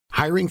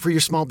Hiring for your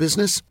small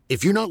business?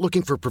 If you're not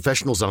looking for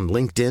professionals on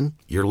LinkedIn,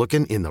 you're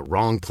looking in the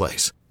wrong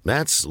place.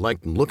 That's like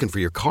looking for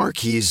your car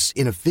keys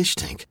in a fish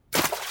tank.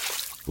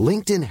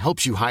 LinkedIn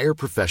helps you hire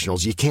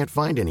professionals you can't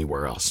find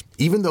anywhere else,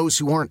 even those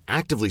who aren't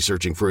actively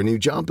searching for a new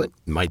job but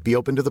might be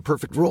open to the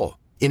perfect role.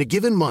 In a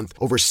given month,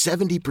 over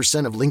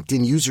 70% of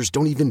LinkedIn users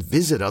don't even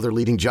visit other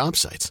leading job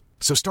sites.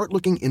 So start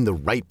looking in the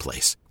right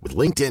place. With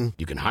LinkedIn,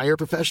 you can hire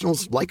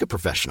professionals like a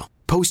professional.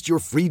 Post your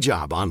free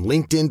job on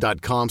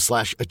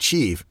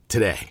linkedin.com/achieve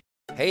today.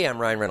 Hey, I'm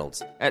Ryan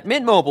Reynolds. At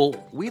Mint Mobile,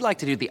 we like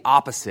to do the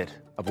opposite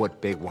of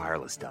what Big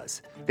Wireless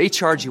does. They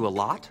charge you a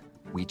lot,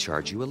 we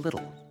charge you a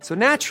little. So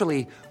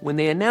naturally, when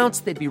they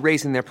announced they'd be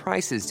raising their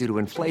prices due to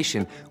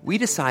inflation, we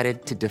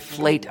decided to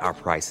deflate our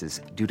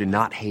prices due to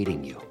not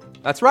hating you.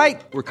 That's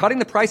right. We're cutting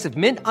the price of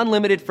Mint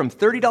Unlimited from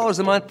 $30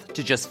 a month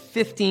to just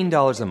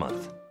 $15 a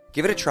month.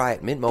 Give it a try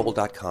at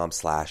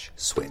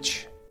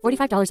mintmobile.com/switch.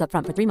 $45 up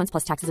front for 3 months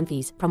plus taxes and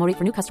fees. Promo rate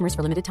for new customers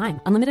for limited time.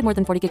 Unlimited more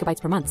than 40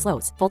 gigabytes per month.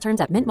 Slows full terms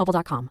at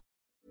mintmobile.com.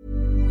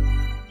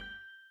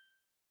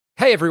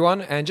 Hey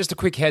everyone, and just a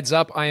quick heads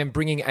up, I am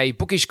bringing a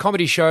bookish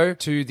comedy show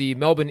to the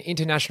Melbourne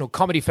International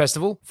Comedy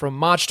Festival from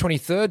March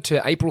 23rd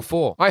to April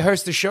 4. I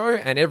host the show,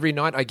 and every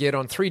night I get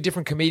on 3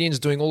 different comedians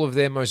doing all of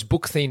their most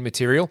book-themed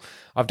material.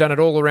 I've done it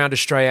all around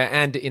Australia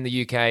and in the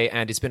UK,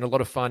 and it's been a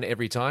lot of fun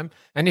every time.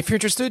 And if you're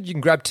interested, you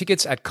can grab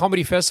tickets at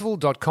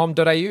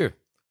comedyfestival.com.au.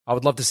 I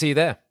would love to see you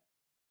there.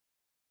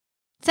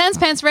 Sans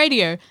Pants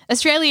Radio,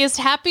 Australia's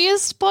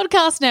happiest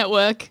podcast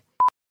network.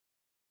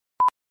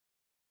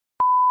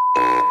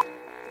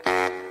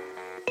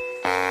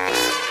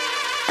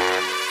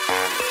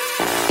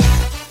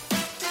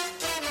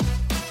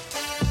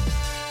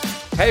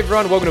 Hey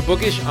everyone, welcome to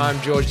Bookish. I'm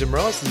George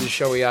Demorolis. This is a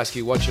show where we ask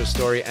you what's your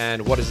story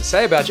and what does it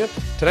say about you.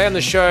 Today on the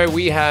show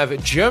we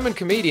have German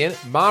comedian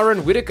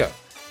Maren Whitaker.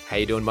 How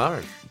you doing,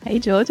 Maren? Hey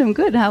George, I'm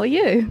good. How are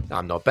you?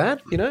 I'm not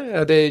bad.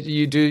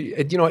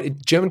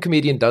 German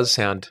comedian does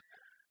sound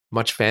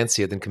much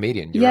fancier than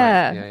comedian. You're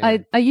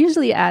right. I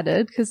usually add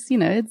it because,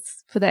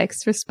 it's for the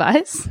extra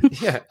spice.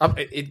 Yeah,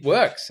 it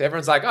works.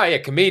 Everyone's like, oh yeah,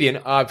 comedian.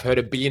 I've heard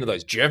a billion of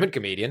those. German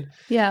comedian.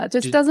 Yeah, it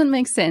just doesn't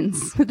make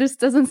sense. It just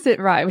doesn't sit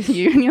right with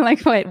you. And you're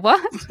like, wait,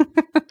 what?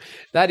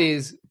 That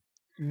is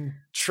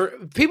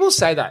true. People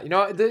say that.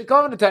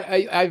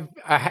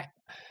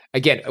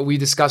 Again, we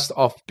discussed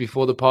off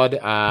before the pod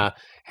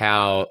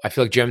how I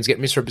feel like Germans get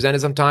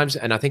misrepresented sometimes.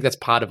 And I think that's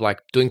part of like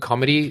doing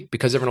comedy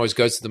because everyone always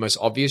goes to the most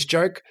obvious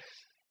joke.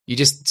 You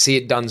just see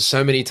it done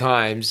so many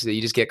times that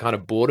you just get kind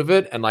of bored of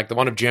it. And like the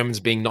one of Germans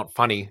being not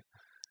funny.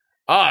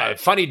 Oh,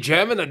 funny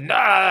German?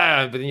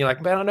 Nah. But then you're like,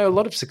 man, I know a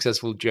lot of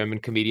successful German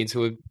comedians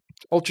who are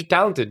ultra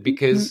talented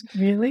because...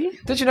 Really?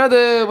 Did you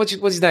know what's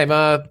his name?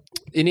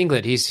 In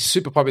England, he's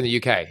super popular in the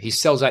UK. He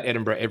sells out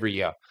Edinburgh every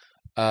year.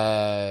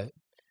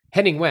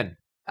 Henning Wen.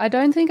 I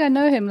don't think I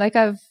know him. Like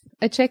I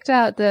checked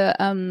out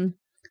the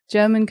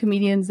German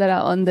comedians that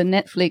are on the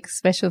Netflix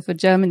special for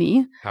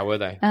Germany. How were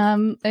they?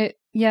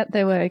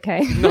 They were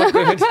okay. Not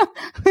good.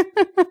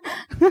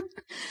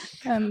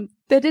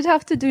 They did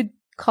have to do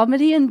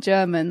comedy in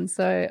German,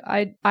 so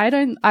I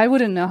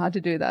wouldn't know how to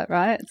do that,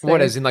 right? So,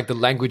 what, as in like the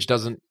language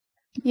doesn't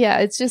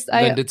it's just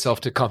lend itself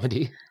to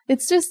comedy?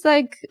 It's just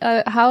like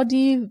how do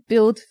you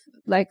build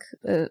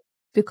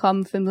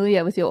become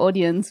familiar with your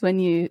audience when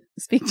you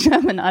speak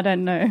German? I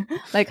don't know.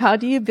 Like, how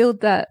do you build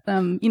that,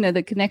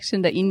 the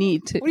connection that you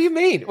need to... What do you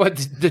mean?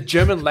 What, the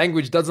German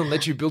language doesn't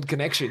let you build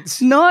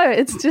connections? No,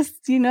 it's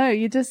just,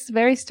 you're just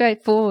very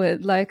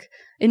straightforward. Like,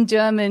 in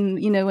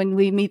German, when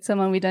we meet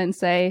someone, we don't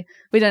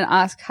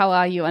ask, how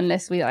are you?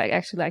 Unless we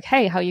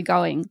hey, how are you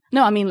going?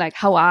 No, I mean, like,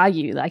 how are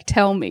you? Like,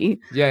 tell me.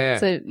 Yeah.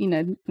 So,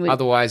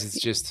 otherwise,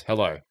 it's just,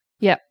 hello.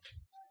 Yeah.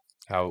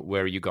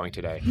 Where are you going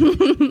today?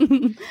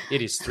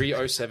 It is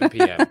 3:07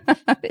 p.m.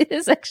 It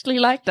is actually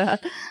like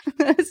that.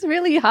 It's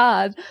really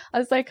hard.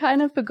 I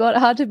kind of forgot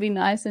how to be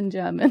nice in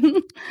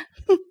German.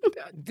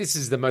 This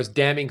is the most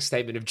damning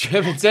statement of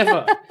Germans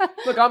ever.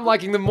 Look, I'm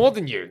liking them more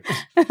than you.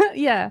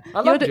 Yeah.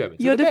 I love Germans.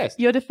 They're the best.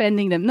 You're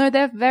defending them. No,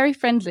 they're very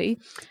friendly.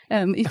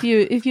 If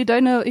you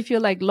don't know, if you're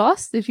like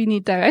lost, if you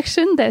need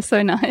direction, they're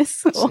so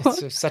nice.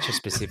 It's such a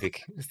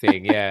specific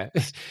thing, yeah.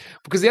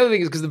 Because the other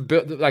thing is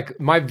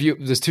my view,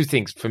 there's two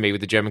things for me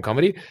with the German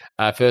comedy.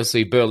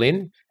 Firstly,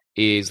 Berlin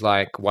is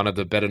like one of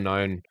the better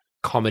known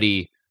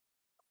comedy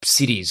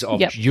cities of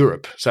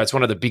Europe. So it's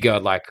one of the bigger,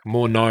 like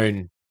more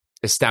known,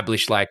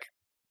 established like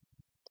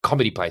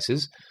comedy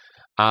places.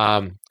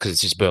 Because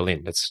it's just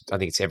Berlin. I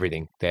think it's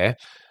everything there.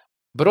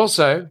 But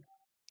also,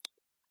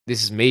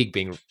 this is me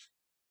doing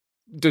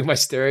my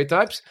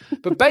stereotypes.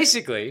 But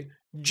basically,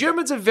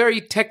 Germans are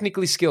very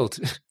technically skilled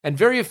and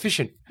very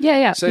efficient.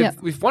 Yeah. So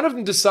if one of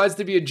them decides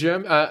to be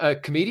a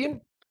comedian,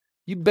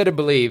 you better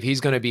believe he's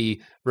going to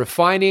be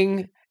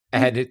refining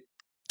and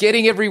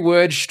getting every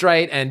word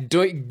straight and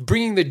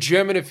bringing the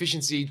German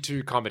efficiency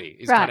to comedy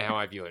is kind of how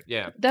I view it.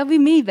 Yeah. That'll be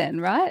me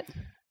then, right?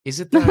 Is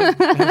it though? I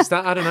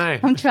don't know.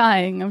 I'm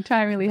trying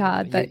really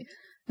hard. But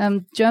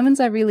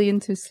Germans are really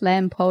into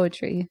slam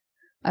poetry.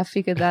 I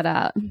figured that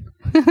out.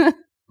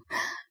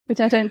 which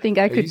I don't think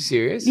I Are could. you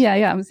serious? Yeah,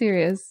 I'm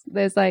serious.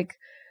 There's like,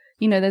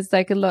 there's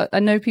like a lot. I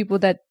know people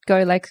that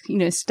go like,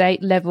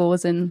 state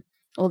levels and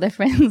all their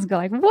friends go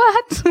like,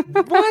 what?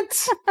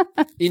 What?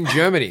 In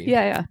Germany?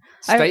 Yeah.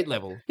 State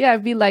level? Yeah,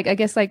 it'd be like, I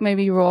guess like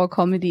maybe raw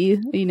comedy.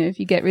 If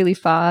you get really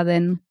far,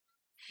 then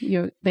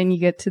you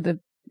get to the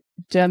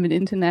German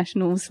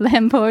International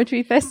Slam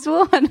Poetry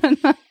Festival. I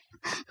don't know.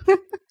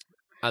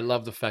 I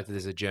love the fact that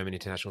there's a German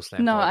International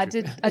Slam No,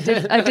 Poetry. I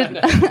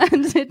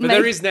did. But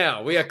there is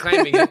now. We are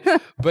claiming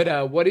it.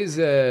 But what is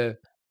that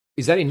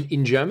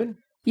in German?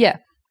 Yeah.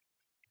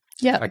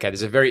 Yeah. Okay,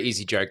 there's a very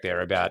easy joke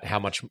there about how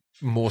much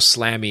more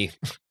slammy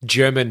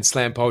German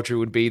slam poetry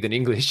would be than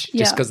English, just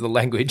Yeah. because of the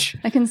language.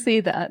 I can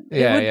see that.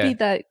 Yeah, it would yeah. be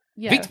that.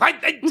 Yeah.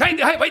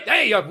 Wait,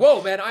 hey,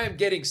 whoa, man, I am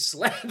getting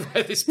slammed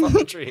by this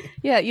poetry.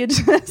 Yeah,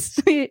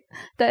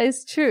 that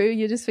is true.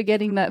 You're just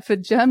forgetting that for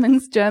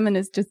Germans, German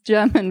is just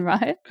German,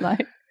 right?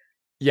 Like,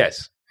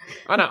 Yes.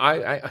 I know.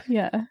 I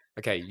yeah.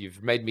 Okay,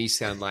 you've made me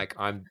sound like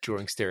I'm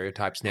drawing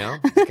stereotypes now.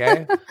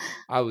 Okay.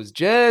 I was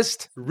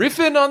just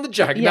riffing on the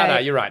joke. Yeah. No,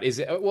 you're right. Is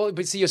it well,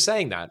 but see, you're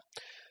saying that.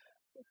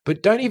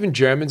 But don't even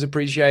Germans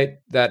appreciate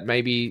that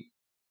maybe,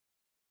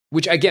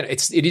 which again,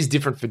 it is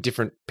different for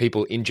different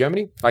people in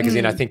Germany. Like, as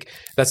in, I think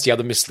that's the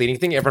other misleading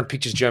thing. Everyone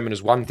pictures German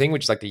as one thing,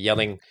 which is like the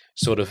yelling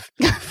sort of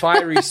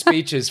fiery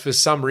speeches for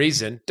some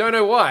reason. Don't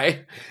know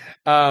why.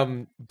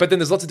 But then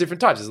there's lots of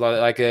different types. It's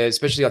like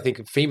especially I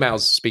think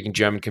females speaking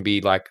German can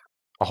be like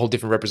a whole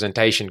different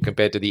representation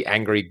compared to the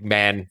angry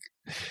man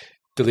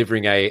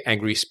delivering a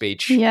angry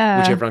speech, Yeah.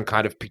 which everyone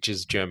kind of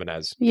pictures German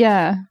as.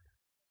 Yeah.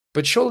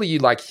 But surely you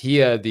like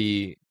hear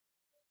the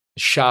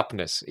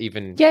sharpness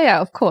even.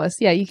 Yeah, of course.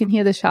 Yeah, you can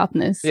hear the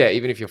sharpness. Yeah,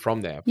 even if you're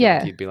from there.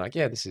 Yeah. You'd be like,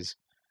 yeah, this is.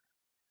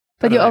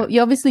 But I don't know.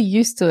 you're obviously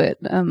used to it.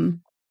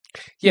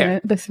 Yeah.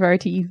 The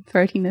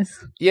throatiness.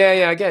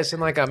 Yeah, I guess.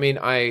 And like, I mean,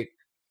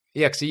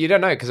 so you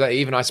don't know because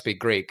I speak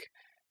Greek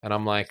and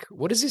I'm like,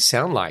 what does this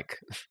sound like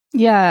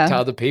Yeah. to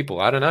other people?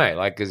 I don't know.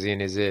 Like, as in,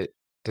 does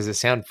it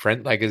sound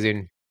friend? Like, as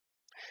in,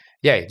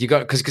 yeah, you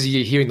got, because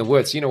you're hearing the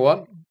words. You know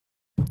what?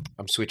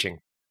 I'm switching.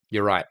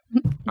 You're right.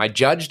 I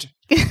judged,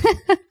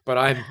 but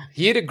I'm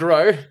here to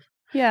grow.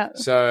 Yeah.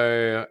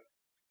 So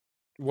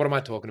what am I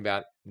talking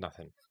about?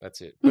 Nothing. That's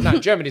it. But no,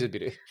 German is a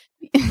bit,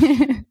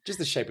 just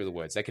the shape of the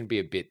words. They can be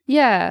a bit.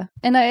 Yeah.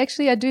 And I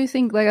do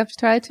think like I've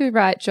tried to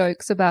write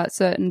jokes about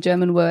certain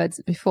German words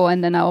before,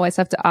 and then I always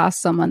have to ask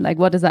someone like,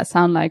 what does that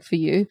sound like for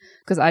you?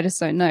 Because I just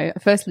don't know.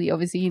 Firstly,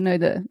 obviously, you know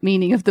the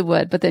meaning of the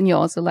word, but then you're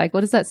also like,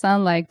 what does that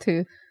sound like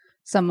to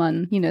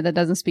someone, that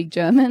doesn't speak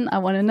German? I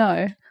want to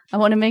know. I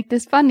want to make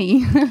this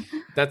funny.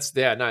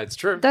 It's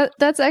true.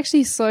 That's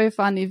actually so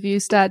fun if you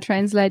start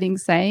translating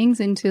sayings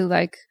into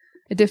like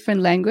a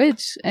different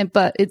language,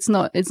 but it's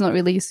not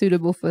really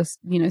suitable for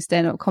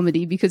stand-up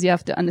comedy because you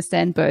have to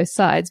understand both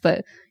sides.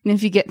 But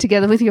if you get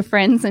together with your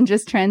friends and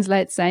just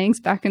translate sayings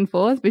back and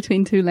forth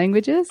between two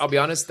languages, I'll be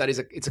honest,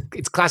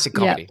 it's classic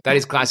comedy. Yeah. That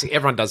is classic.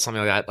 Everyone does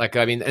something like that. Like,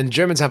 I mean, and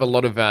Germans have a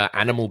lot of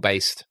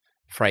animal-based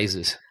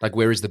phrases, like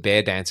 "Where is the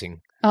bear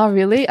dancing?" Oh,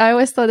 really? I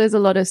always thought there's a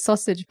lot of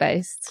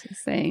sausage-based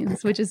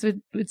sayings, which is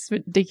it's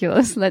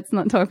ridiculous. Let's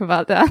not talk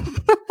about that.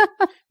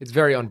 It's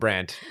very on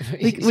brand.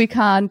 we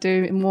can't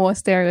do more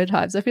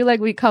stereotypes. I feel like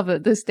we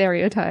covered the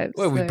stereotypes.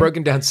 Well, we've so-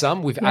 broken down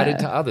some. We've added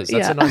to others.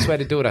 That's Yeah. a nice way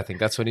to do it, I think.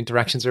 That's what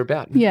interactions are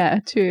about. Yeah,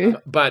 true.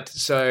 But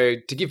so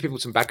to give people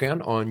some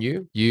background on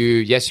you're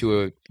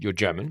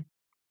German,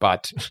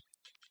 but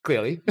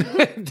clearly.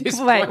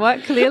 Wait,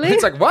 what? Clearly?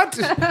 It's like, what?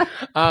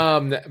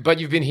 But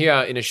you've been here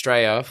in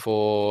Australia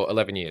for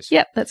 11 years.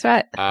 Yep, that's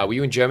right. Were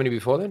you in Germany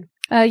before then?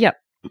 Yep.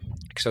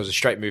 Because it was a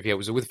straight move here.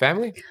 Was it with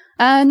family?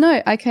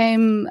 No, I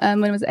came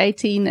when I was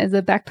 18 as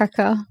a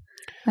backpacker.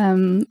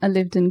 I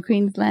lived in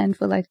Queensland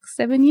for like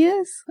 7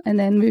 years and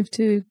then moved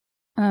to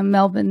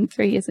Melbourne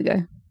 3 years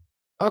ago.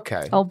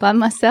 Okay. All by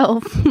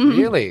myself.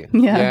 Really?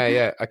 Yeah.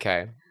 Yeah.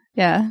 Okay.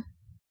 Yeah.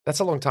 That's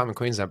a long time in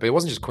Queensland, but it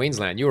wasn't just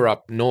Queensland. You were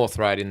up north,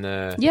 right, in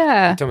the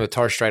Yeah. talking about the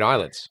Torres Strait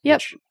Islands. Yep.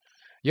 which-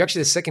 You're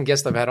actually the second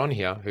guest I've had on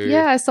here. Who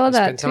Yeah, I saw has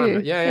that spent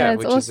time- too. Yeah, it's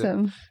which is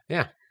awesome.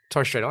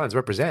 Torres Strait Islands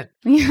represent.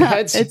 Yeah,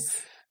 It's-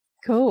 it's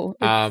cool.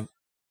 It's-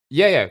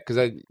 Yeah. Because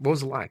what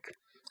was it like?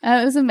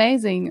 it was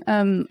amazing.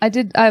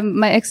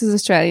 My ex is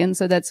Australian,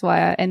 so that's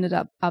why I ended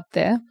up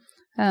there.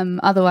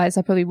 Otherwise,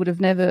 I probably would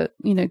have never,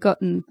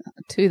 gotten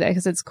to there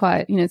because it's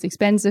quite, it's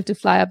expensive to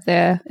fly up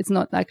there. It's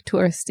not like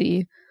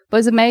touristy, but it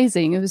was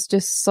amazing. It was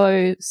just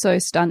so, so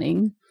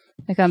stunning.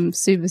 Like I'm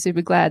super,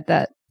 super glad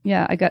that,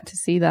 I got to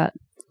see that.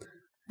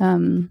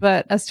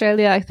 But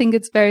Australia, I think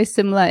it's very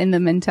similar in the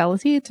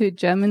mentality to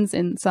Germans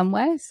in some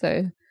way.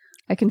 So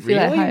I can feel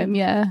at Really? home.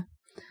 Yeah.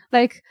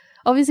 Like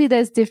obviously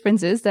there's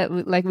differences that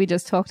like we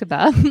just talked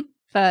about,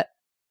 but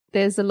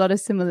there's a lot of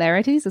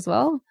similarities as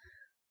well.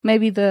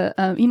 Maybe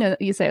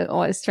you say,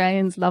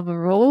 Australians love a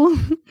rule.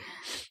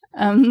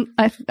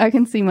 I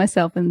can see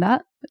myself in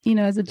that,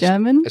 as a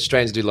German.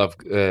 Australians do love.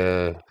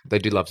 They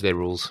do love their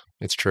rules.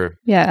 It's true.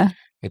 Yeah.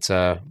 It's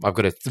I've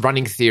got a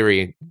running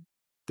theory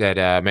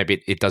that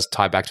maybe it does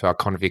tie back to our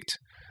convict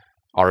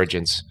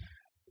origins,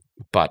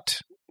 but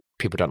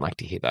people don't like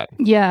to hear that.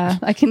 Yeah,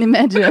 I can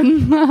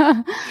imagine.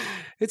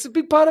 It's a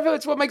big part of it.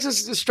 It's what makes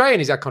us Australian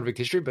is our convict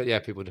history. But yeah,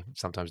 people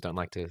sometimes don't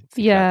like to think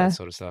about Yeah. that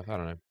sort of stuff. I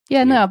don't know.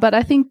 Yeah, It's no, weird. but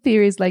I think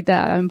theories like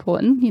that are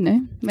important, you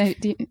know.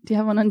 Maybe, do you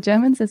have one on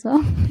Germans as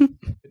well?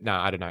 No,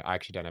 I don't know. I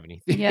actually don't have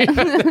any. Yeah.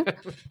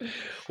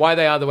 Why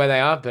they are the way they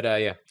are, but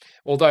yeah.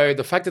 Although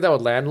the fact that they were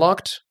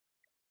landlocked,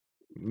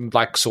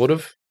 like sort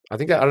of, I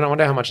think that, I don't know. I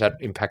wonder how much that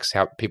impacts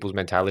how people's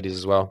mentalities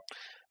as well.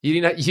 If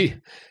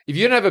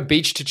you don't have a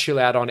beach to chill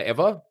out on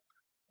ever,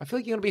 I feel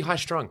like you're gonna be high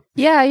strung.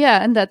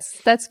 Yeah, and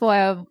that's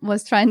why I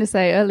was trying to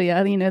say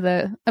earlier, you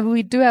know,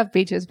 we do have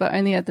beaches, but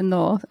only at the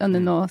north, in the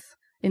north,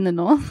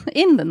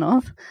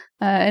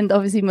 and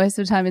obviously most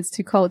of the time it's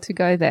too cold to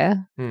go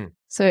there.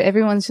 So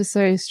everyone's just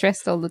so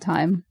stressed all the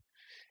time.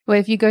 Where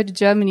if you go to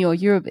Germany or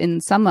Europe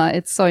in summer,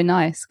 it's so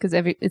nice because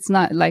it's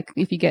not like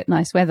if you get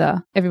nice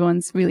weather,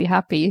 everyone's really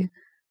happy.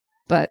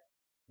 But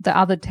the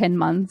other 10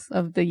 months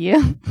of the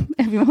year,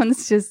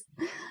 everyone's just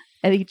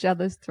at each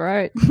other's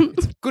throat.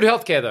 Good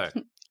healthcare though,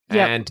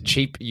 Yep. and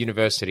cheap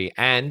university,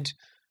 and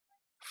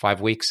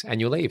 5 weeks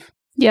annual leave,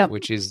 Yeah.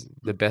 which is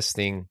the best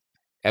thing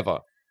ever.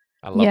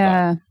 I love that.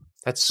 Yeah.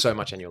 That's so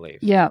much annual leave.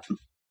 Yeah.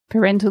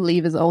 Parental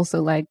leave is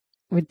also like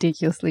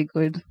ridiculously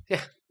good.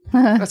 Yeah.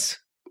 That's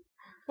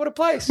what a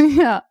place.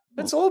 Yeah.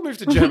 Let's all move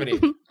to Germany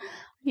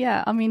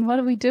Yeah. I mean, what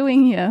are we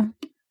doing here?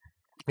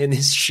 in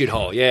this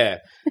shithole. Yeah.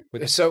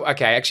 So,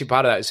 okay, actually,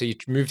 part of that. So you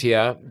moved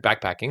here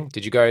backpacking.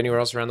 Did you go anywhere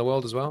else around the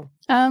world as well?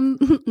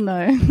 No.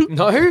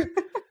 No.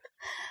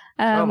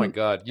 Oh my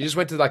god! You just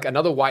went to like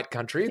another white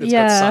country that's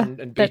got sun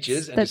and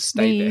beaches and just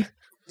stayed there.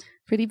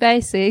 Pretty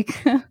basic.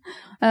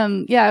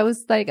 Yeah, I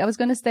was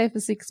going to stay for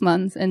 6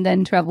 months and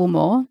then travel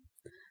more.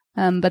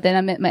 But then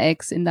I met my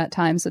ex in that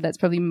time, so that's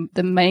probably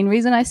the main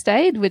reason I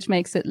stayed, which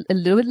makes it a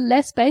little bit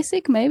less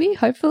basic, maybe,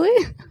 hopefully.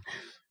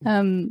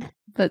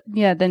 But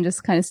yeah, then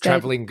just kind of stayed.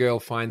 Traveling girl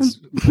finds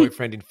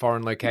boyfriend in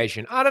foreign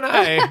location. I don't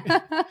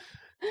know.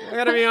 I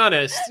gotta be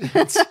honest.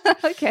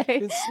 Okay.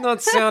 It's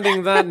not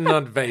sounding that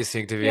not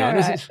basic, to be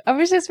honest. Right. I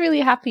was just really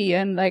happy,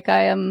 and like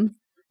I am,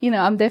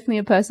 I'm definitely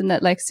a person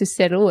that likes to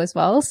settle as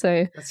well.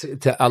 So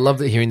I love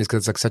that hearing this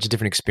because it's like such a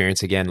different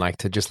experience again, like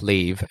to just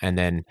leave and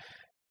then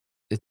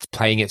it's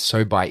playing it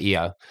so by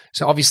ear.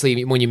 So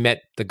obviously when you met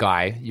the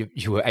guy,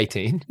 you were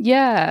 18,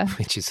 yeah,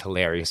 which is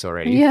hilarious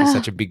already. Yeah. It's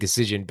such a big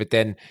decision. But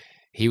then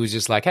he was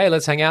just like, hey,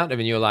 let's hang out. And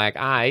then you're like,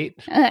 all right.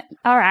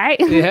 All right.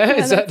 Yeah,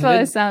 is that's that- what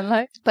I sound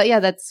like. But yeah,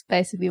 that's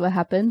basically what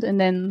happened. And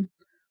then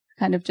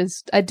kind of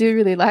I do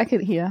really like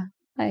it here.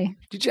 Hey.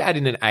 Did you add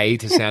in an A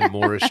to sound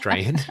more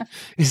Australian?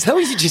 Is that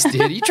what you just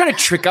did? Are you trying to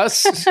trick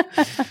us?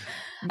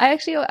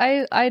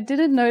 I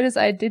didn't notice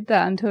I did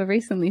that until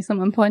recently.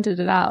 Someone pointed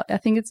it out. I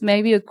think it's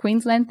maybe a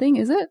Queensland thing,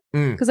 is it?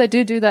 Because I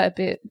do that a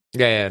bit.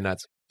 Yeah,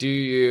 nuts. Do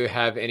you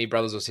have any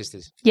brothers or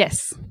sisters?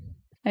 Yes,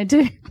 I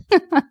do.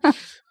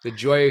 The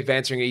joy of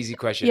answering an easy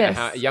question. Yes.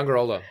 How, younger or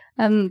older?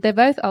 They're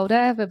both older.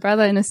 I have a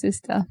brother and a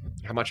sister.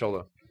 How much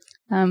older?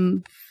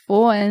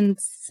 4 and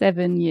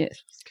 7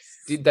 years.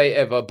 Did they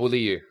ever bully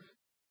you?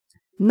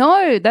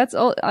 No, that's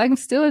all. I'm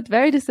still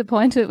very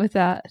disappointed with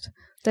that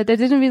they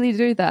didn't really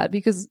do that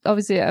because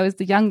obviously I was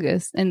the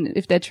youngest, and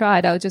if they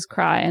tried, I would just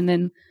cry, and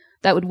then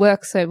that would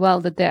work so well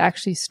that they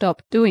actually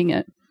stopped doing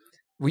it.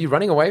 Were you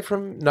running away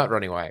from? Not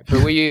running away,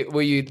 but were you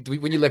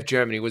when you left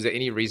Germany? Was there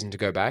any reason to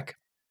go back?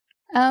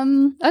 I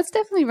was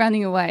definitely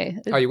running away.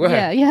 Oh, you were?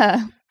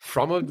 Yeah.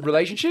 From a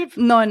relationship?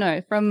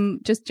 No, from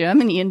just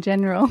Germany in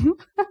general.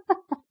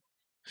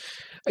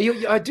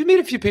 I do meet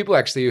a few people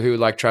actually who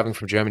like traveling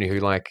from Germany who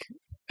like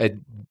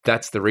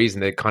that's the reason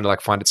they kind of like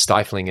find it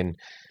stifling and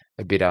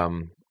a bit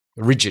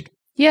rigid.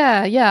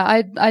 Yeah,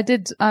 I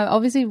did. I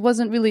obviously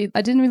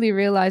I didn't really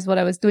realize what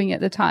I was doing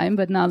at the time,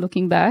 but now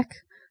looking back,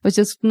 was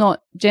just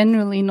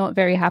generally not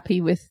very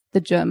happy with the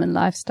German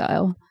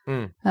lifestyle.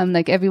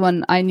 Like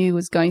everyone I knew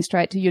was going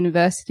straight to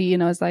university,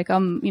 and I was like, I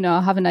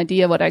have an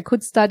idea what I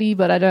could study,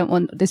 but I don't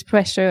want this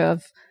pressure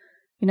of,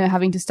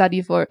 having to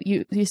study for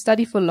you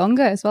study for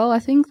longer as well, I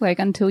think, like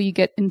until you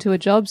get into a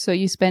job. So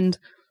you spend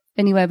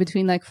anywhere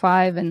between like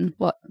 5 and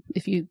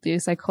if you do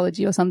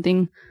psychology or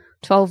something,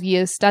 12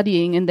 years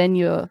studying, and then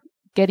you're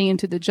getting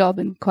into the job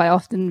and quite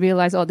often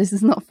realize, oh, this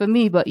is not for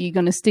me, but you're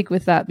going to stick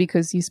with that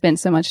because you spent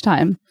so much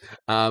time.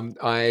 Just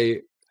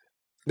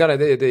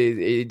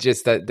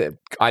that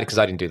because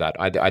I didn't do that.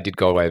 I did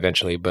go away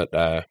eventually, but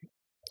that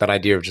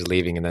idea of just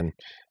leaving and then,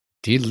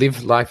 do you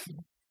live life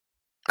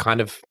kind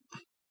of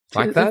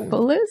like To that? the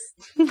fullest?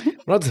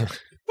 Not,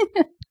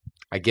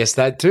 I guess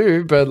that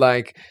too, but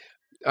like,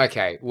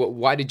 okay,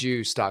 why did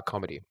you start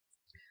comedy?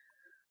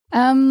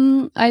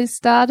 I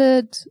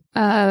started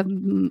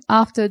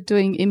after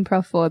doing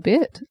improv for a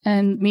bit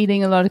and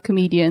meeting a lot of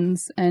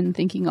comedians and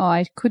thinking, oh,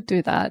 I could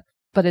do that,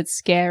 but it's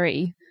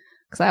scary.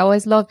 Because I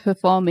always loved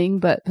performing,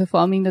 but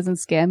performing doesn't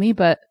scare me.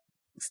 But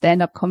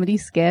stand-up comedy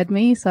scared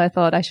me, so I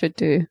thought I should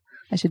do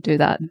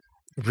that.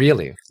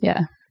 Really?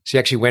 Yeah. So you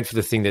actually went for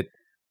the thing that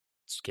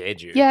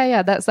scared you?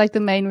 Yeah. That's like the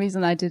main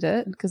reason I did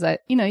it, because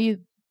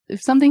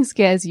if something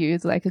scares you,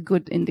 it's like a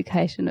good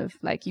indication of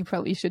like you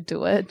probably should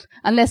do it.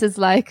 Unless it's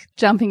like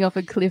jumping off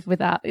a cliff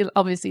without,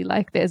 obviously,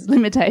 like there's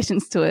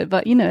limitations to it.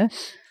 But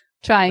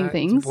trying It's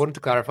things. important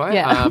to clarify.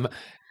 Yeah.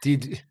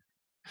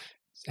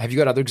 Have you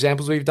got other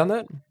examples where you've done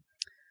that?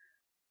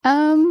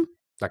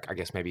 Like, I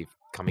guess maybe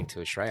coming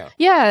to Australia.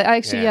 Yeah,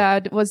 actually, Yeah.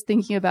 I was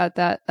thinking about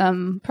that.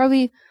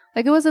 Probably,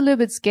 like, it was a little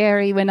bit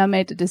scary when I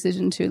made the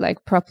decision to,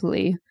 like,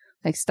 properly,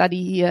 like,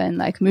 study here and,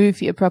 like, move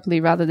here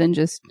properly rather than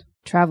just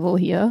travel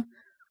here.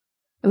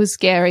 It was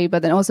scary,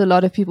 but then also a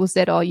lot of people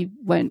said, oh, you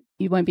won't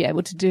be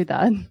able to do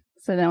that.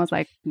 So then I was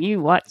like,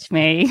 you watch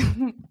me.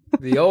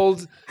 The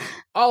old,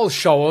 I'll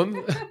show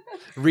them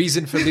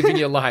reason for living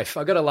your life.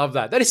 I gotta love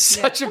that. That is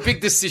such a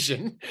big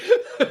decision.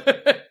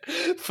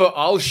 For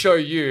I'll show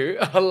you.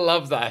 I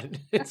love that.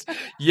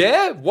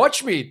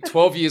 Watch me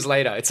 12 years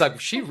later. It's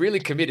like she really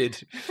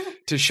committed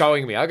to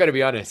showing me. I gotta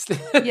be honest.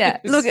 Yeah,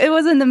 look, it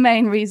wasn't the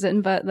main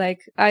reason, but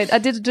like I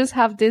did just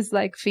have this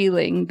like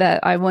feeling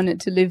that I wanted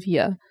to live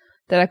here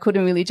that I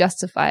couldn't really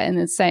justify. And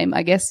the same,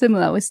 I guess,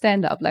 similar with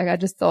stand-up. Like I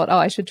just thought, oh,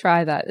 I should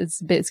try that.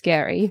 It's a bit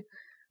scary.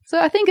 So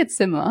I think it's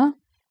similar.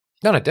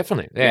 No,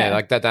 definitely. Yeah, Yeah.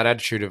 like that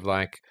attitude of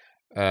like,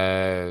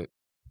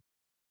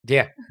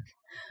 yeah.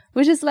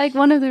 Which is like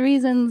one of the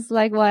reasons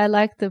like why I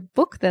like the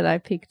book that I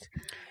picked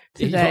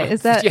today.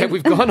 Is that Yeah,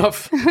 we've gone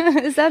off.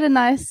 Is that a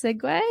nice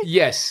segue?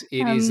 Yes,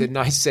 it is a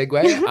nice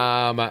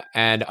segue.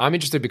 And I'm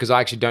interested because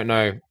I actually don't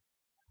know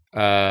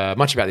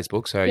much about this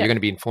book, so you're going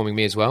to be informing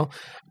me as well.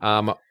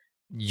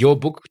 Your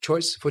book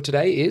choice for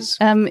today is?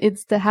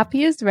 It's The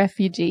Happiest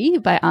Refugee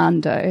by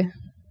Ando.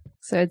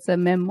 So it's a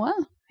memoir,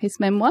 his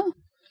memoir.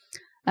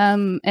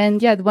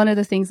 And yeah, one of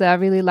the things that I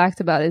really liked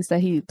about it is that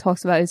he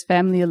talks about his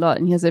family a lot,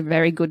 and he has a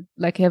very good,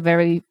 like a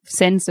very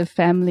sense of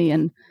family,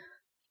 and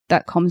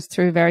that comes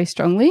through very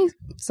strongly.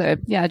 So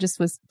yeah,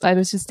 I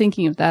was just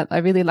thinking of that. I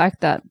really liked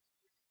that.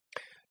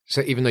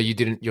 So even though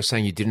you're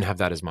saying you didn't have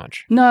that as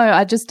much. No,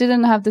 I just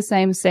didn't have the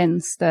same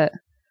sense that,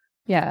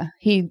 yeah,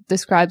 he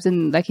describes,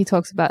 and like he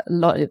talks about a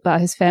lot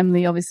about his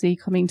family, obviously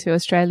coming to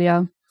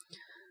Australia,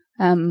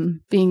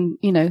 being,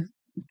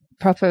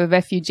 proper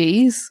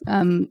refugees,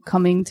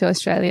 coming to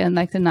Australia in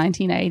like the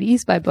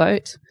 1980s by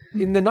boat.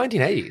 In the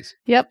 1980s?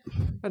 Yep. I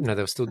didn't know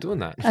they were still doing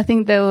that. I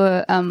think they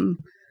were,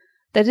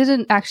 they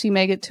didn't actually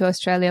make it to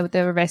Australia, but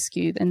they were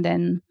rescued and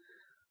then,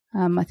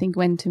 I think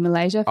went to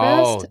Malaysia first.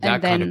 Oh, that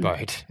and then, kind of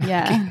boat.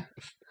 Yeah.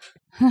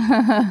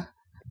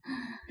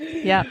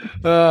 Yeah.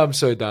 Oh, I'm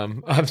so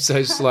dumb. I'm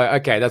so slow.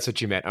 Okay, that's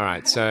what you meant. All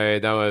right. So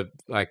they were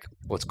like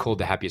what's called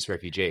the happiest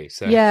refugee.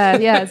 So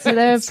Yeah. So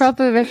they're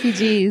proper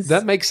refugees.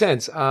 that makes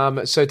sense.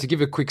 So to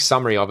give a quick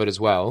summary of it as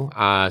well.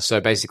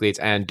 So basically it's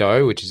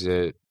Ando, which is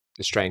a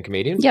Australian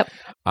comedian. Yep.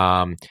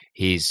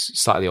 He's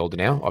slightly older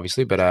now,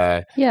 obviously, but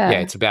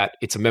Yeah.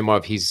 it's a memoir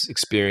of his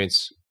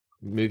experience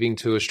moving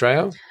to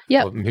Australia.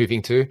 Yep. Or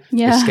escaping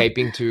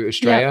to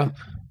Australia.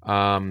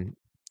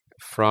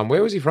 From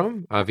where was he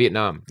from?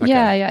 Vietnam. Okay.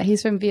 Yeah.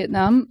 He's from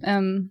Vietnam.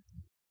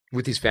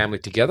 With his family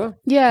together?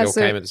 Yeah. They all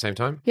came at the same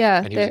time? Yeah.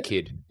 And he was a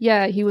kid.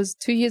 Yeah, he was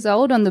 2 years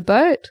old on the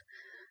boat,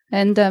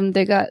 and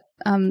they got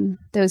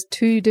there was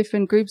two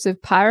different groups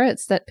of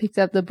pirates that picked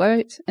up the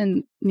boat,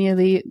 and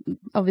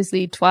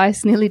obviously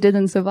twice nearly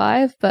didn't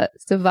survive, but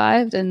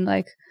survived, and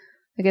like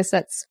I guess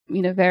that's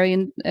very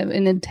an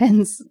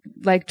intense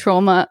like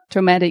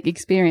traumatic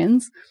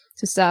experience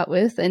to start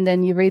with, and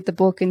then you read the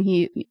book,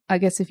 and I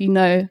guess if you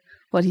know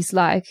what he's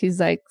like he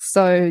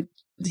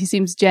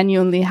seems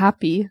genuinely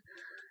happy.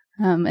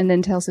 And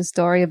then tells a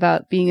story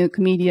about being a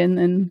comedian.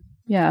 And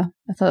yeah,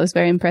 I thought it was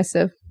very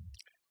impressive.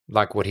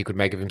 Like what he could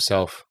make of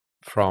himself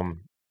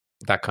from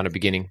that kind of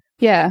beginning.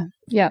 Yeah.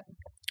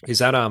 Is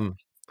that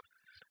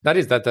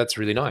that's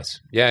really nice.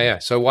 Yeah.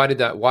 So why do you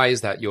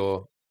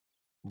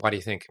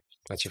think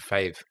that's your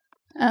fave?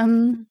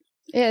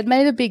 Yeah, it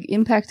made a big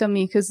impact on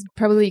me because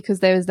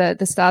there was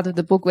the start of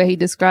the book where he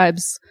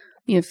describes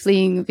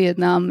fleeing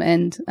Vietnam,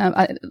 and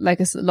a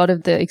lot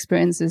of the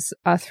experiences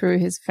are through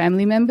his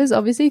family members,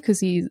 obviously,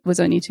 because he was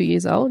only 2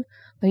 years old.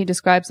 But he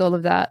describes all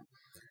of that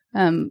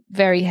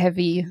very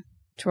heavy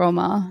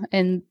trauma,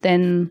 and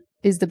then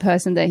is the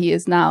person that he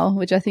is now,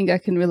 which I think I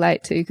can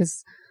relate to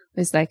because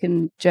it's like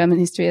in German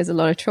history, there's a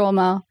lot of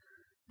trauma,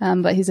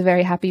 but he's a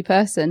very happy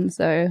person.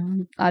 So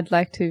I'd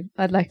like to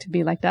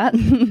be like that,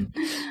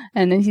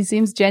 and then he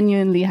seems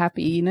genuinely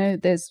happy.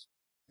 There's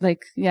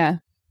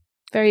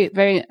very,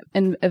 very,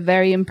 and a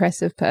very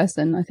impressive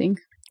person, I think.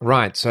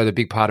 Right. So the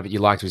big part of it you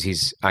liked was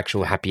his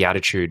actual happy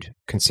attitude,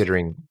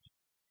 considering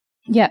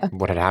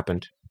what had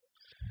happened.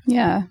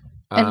 Yeah.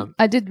 And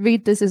I did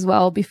read this as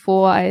well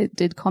before I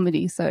did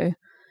comedy. So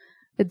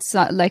it's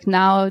like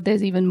now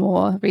there's even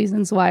more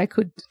reasons why I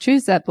could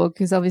choose that book,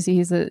 because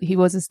obviously he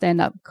was a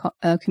stand-up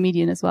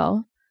comedian as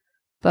well.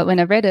 But when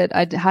I read it,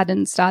 I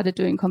hadn't started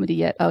doing comedy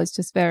yet. I was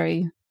just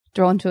very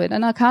drawn to it.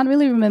 And I can't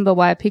really remember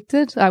why I picked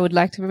it. I would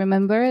like to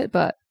remember it,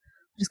 but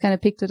just kind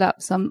of picked it up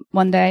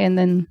one day, and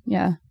then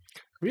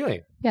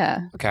Really?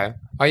 Yeah. Okay.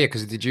 Oh yeah,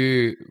 because did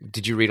you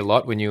read a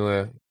lot when you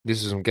were?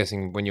 This is, I'm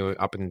guessing, when you were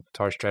up in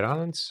Torres Strait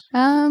Islands.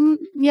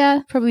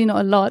 Yeah, probably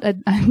not a lot.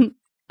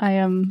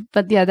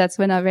 But yeah, that's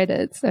when I read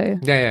it. So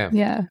Yeah.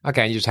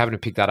 Okay, and you just happened to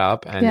pick that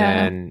up, and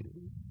then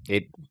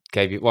it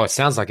gave you. Well, it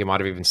sounds like it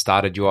might have even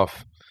started you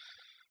off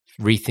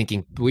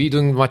rethinking. Were you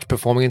doing much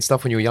performing and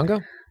stuff when you were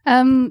younger?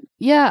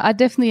 Yeah, I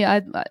definitely.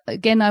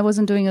 I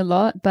wasn't doing a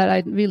lot, but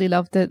I really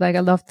loved it. Like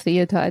I loved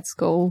theater at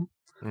school.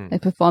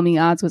 Like performing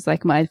arts was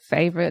like my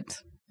favorite.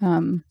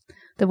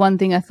 The one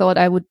thing I thought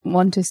I would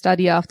want to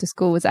study after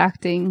school was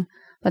acting.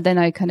 But then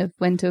I kind of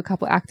went to a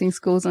couple acting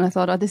schools and I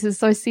thought, oh, this is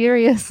so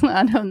serious.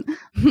 I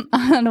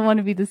don't want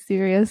to be this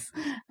serious.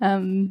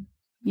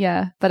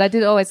 But I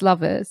did always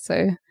love it.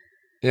 So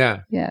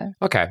yeah.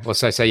 Okay. Well,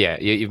 so yeah,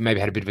 you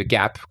maybe had a bit of a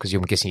gap because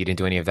I'm guessing you didn't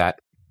do any of that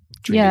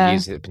during the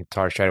years at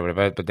Torres Strait or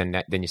whatever. But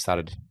then you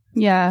started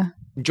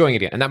enjoying it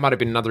again, and that might have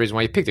been another reason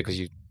why you picked it because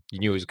you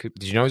knew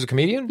did you know he was a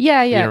comedian?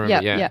 Yeah.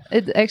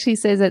 It actually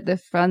says at the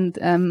front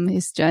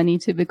his journey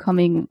to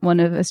becoming one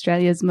of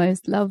Australia's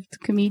most loved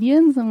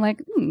comedians. I'm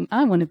like,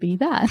 I want to be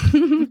that.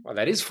 Well,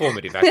 that is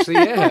formative, actually.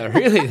 Yeah,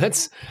 really.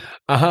 That's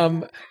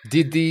is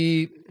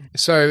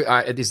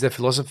there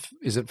philosophy?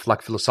 Is it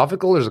like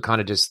philosophical, or is it kind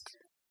of just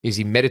is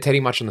he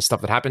meditating much on the stuff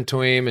that happened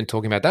to him and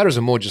talking about that, or is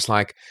it more just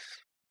like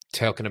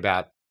talking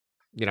about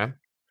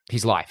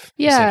his life?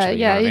 Yeah. You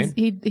know what I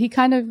mean? He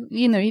kind of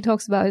he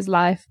talks about his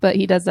life, but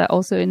he does that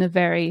also in a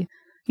very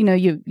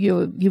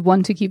you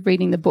want to keep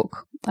reading the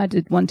book. I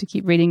did want to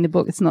keep reading the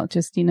book. It's not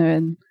just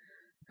a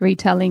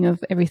retelling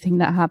of everything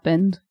that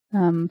happened.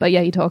 But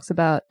yeah, he talks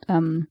about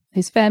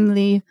his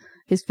family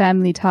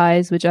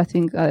ties, which I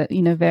think are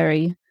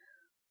very.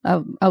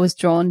 I was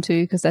drawn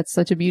to because that's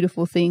such a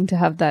beautiful thing to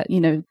have that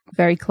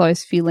very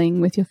close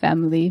feeling with your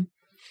family.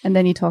 And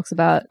then he talks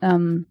about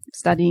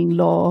studying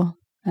law,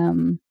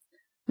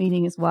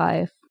 meeting his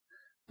wife,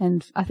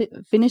 and I think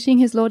finishing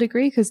his law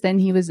degree because then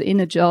he was in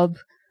a job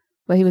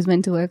where he was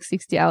meant to work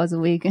 60 hours a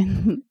week.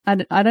 And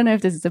I don't know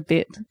if this is a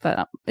bit,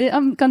 but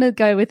I'm going to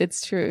go with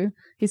it's true.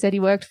 He said he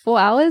worked 4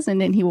 hours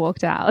and then he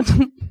walked out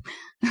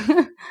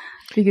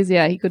because,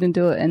 he couldn't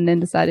do it and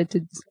then decided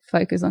to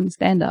focus on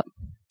stand-up.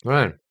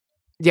 Right.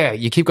 Yeah,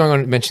 you keep going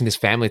on mentioning this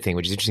family thing,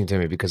 which is interesting to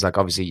me because, like,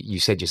 obviously you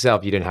said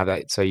yourself you didn't have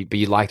that, but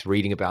you liked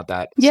reading about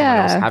that. Someone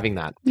else having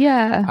that.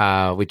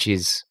 Yeah. Which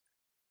is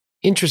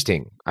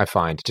interesting, I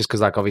find, just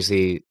because, like,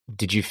 obviously,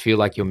 did you feel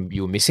like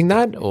you were missing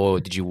that, or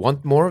did you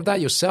want more of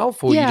that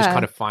yourself, or you just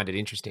kind of find it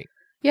interesting?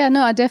 Yeah,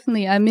 no, I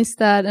missed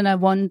that, and I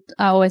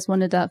always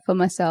wanted that for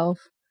myself.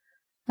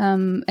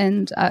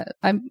 And I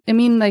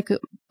mean, like,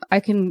 I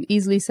can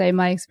easily say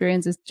my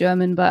experience is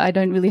German, but I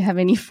don't really have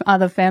any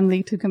other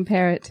family to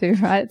compare it to,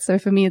 right? So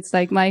for me, it's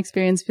like my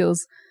experience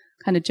feels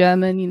kind of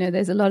German.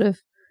 There's a lot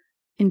of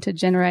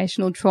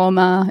intergenerational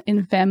trauma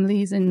in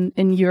families in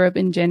Europe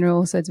in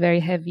general. So it's very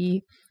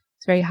heavy.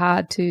 It's very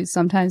hard to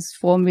sometimes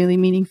form really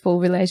meaningful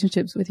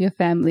relationships with your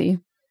family.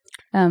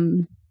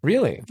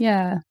 Really?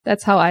 Yeah,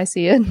 that's how I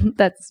see it.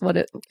 That's what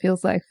it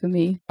feels like for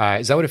me.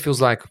 Is that what it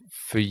feels like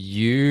for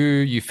you?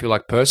 You feel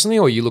like personally,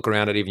 or you look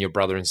around at even your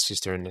brother and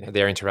sister and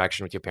their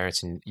interaction with your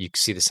parents and you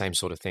see the same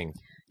sort of thing?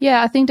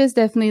 Yeah, I think there's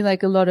definitely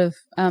like a lot of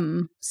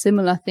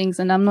similar things.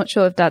 And I'm not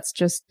sure if that's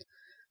just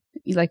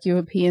like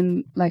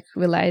European like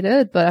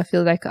related, but I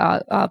feel like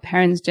our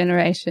parents'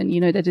 generation,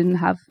 they didn't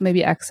have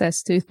maybe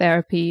access to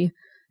therapy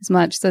as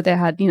much. So they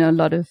had, a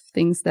lot of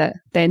things that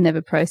they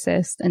never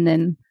processed and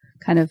then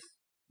kind of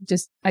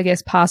just, I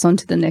guess, pass on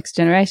to the next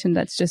generation.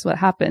 That's just what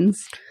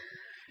happens,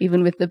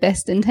 even with the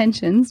best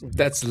intentions.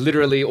 That's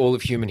literally all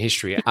of human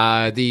history.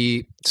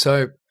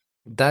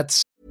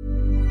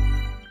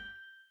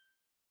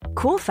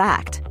 Cool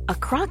fact, a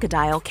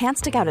crocodile can't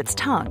stick out its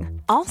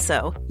tongue.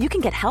 Also, you can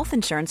get health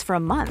insurance for a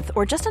month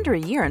or just under a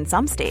year in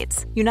some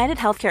states. United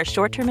Healthcare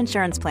short-term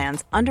insurance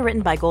plans,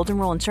 underwritten by Golden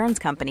Rule Insurance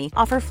Company,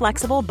 offer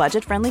flexible,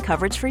 budget-friendly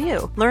coverage for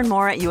you. Learn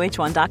more at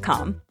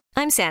uh1.com.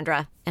 I'm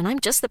Sandra, and I'm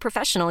just the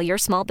professional your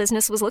small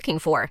business was looking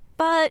for.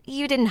 But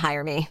you didn't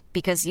hire me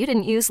because you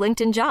didn't use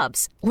LinkedIn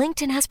Jobs.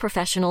 LinkedIn has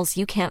professionals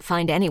you can't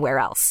find anywhere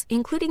else,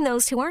 including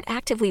those who aren't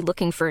actively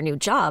looking for a new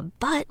job,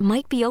 but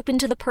might be open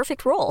to the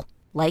perfect role,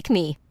 like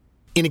me.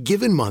 In a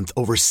given month,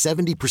 over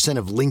 70%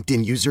 of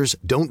LinkedIn users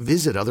don't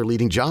visit other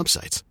leading job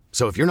sites.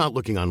 So if you're not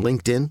looking on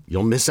LinkedIn,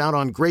 you'll miss out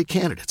on great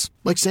candidates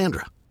like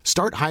Sandra.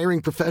 Start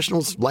hiring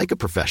professionals like a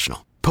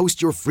professional. Post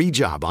your free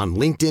job on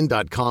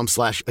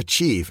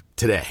linkedin.com/achieve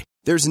today.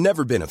 There's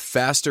never been a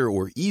faster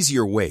or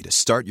easier way to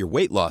start your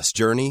weight loss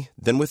journey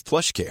than with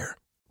PlushCare.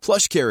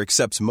 PlushCare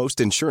accepts most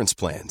insurance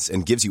plans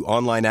and gives you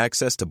online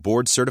access to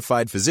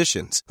board-certified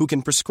physicians who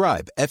can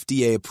prescribe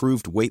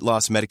FDA-approved weight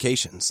loss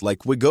medications like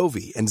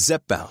Wegovy and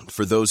Zepbound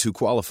for those who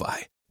qualify.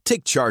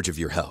 Take charge of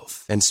your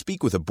health and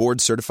speak with a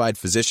board-certified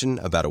physician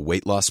about a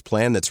weight loss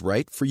plan that's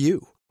right for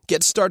you.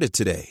 Get started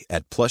today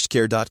at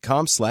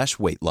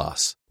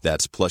plushcare.com/weightloss.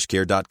 That's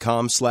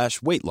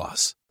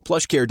plushcare.com/weightloss.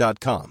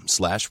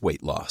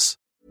 plushcare.com/weightloss.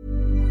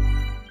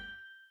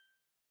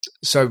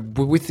 So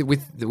with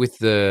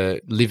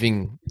the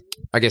living,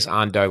 I guess,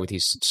 Ando with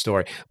his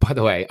story. By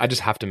the way, I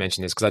just have to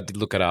mention this because I did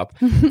look it up.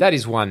 That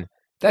is one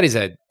That is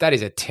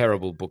a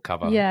terrible book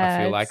cover. Yeah,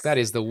 I feel like it's- that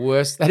is the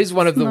worst. That is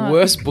one of the not-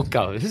 worst book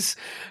covers.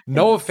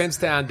 No offense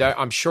to Ando.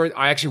 I'm sure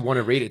I actually want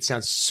to read it. It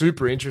sounds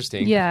super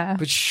interesting. Yeah.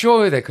 But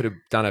surely they could have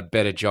done a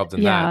better job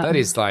than Yeah. that. That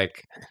is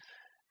like,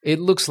 it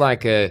looks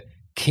like an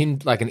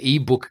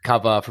ebook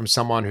cover from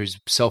someone who's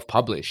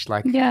self-published.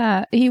 Like,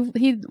 Yeah, he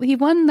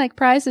won like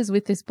prizes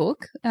with this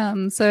book.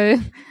 So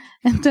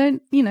and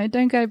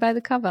don't go by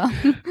the cover.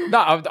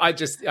 no, I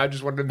just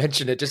wanted to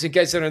mention it just in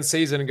case anyone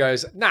sees it and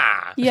goes,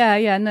 nah.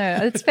 Yeah, no,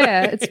 it's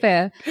fair. It's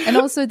fair. And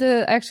also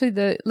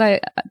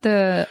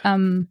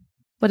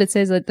what it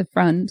says at the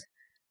front,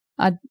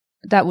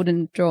 that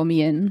wouldn't draw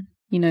me in.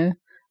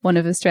 One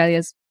of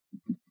Australia's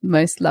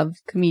most loved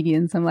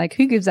comedians. I'm like,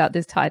 who gives out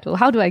this title?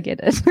 How do I get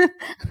it?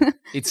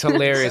 It's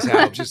hilarious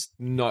how just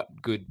not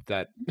good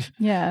that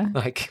Yeah.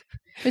 like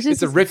Which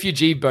it's a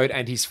refugee boat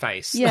and his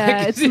face. Yeah,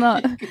 Like,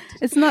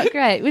 it's not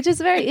great, which is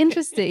very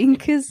interesting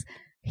because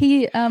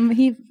he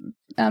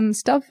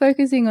stopped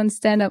focusing on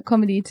stand-up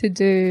comedy to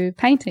do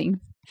painting.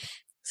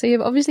 So he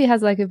obviously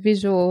has like a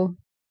visual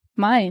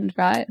mind,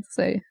 right?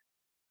 So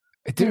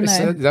Is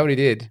that what he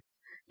did?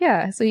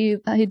 yeah, so he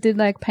did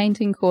like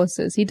painting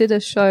courses. He did a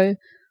show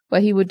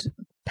where he would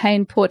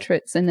paint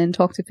portraits and then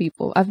talk to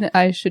people.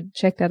 I should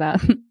check that out.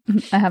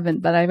 I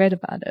haven't, but I read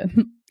about it.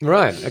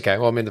 Right. Okay.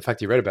 Well, I mean, the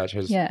fact you read about it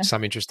shows Yeah.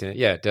 some interest in it.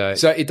 Yeah.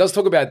 So it does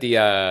talk about the,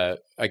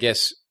 I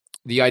guess,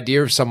 the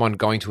idea of someone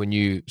going to a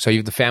new. So you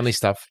have the family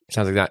stuff.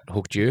 Sounds like that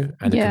hooked you,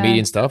 and the Yeah.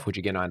 comedian stuff, which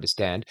again I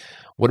understand.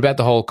 What about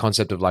the whole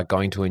concept of like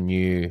going to a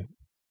new?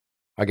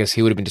 I guess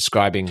he would have been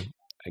describing.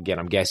 Again,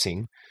 I'm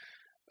guessing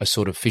a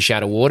sort of fish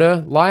out of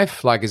water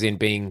life, like as in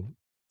being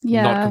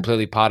Yeah. not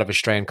completely part of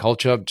Australian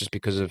culture just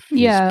because of his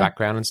Yeah.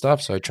 background and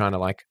stuff. So trying to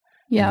like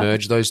Yeah.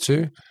 merge those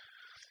two.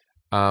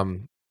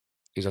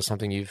 Is that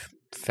something you've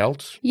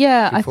felt?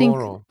 Yeah, I think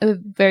before, or- a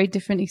very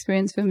different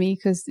experience for me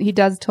because he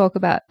does talk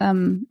about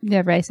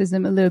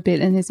racism a little bit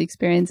in his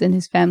experience and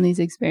his family's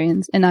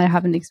experience, and I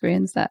haven't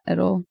experienced that at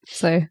all.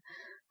 So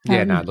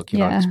Yeah, no, look, you're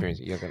yeah. not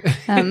experiencing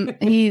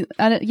it.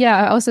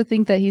 I also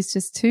think that he's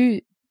just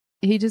too.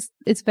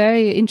 It's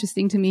very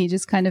interesting to me. He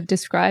just kind of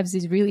describes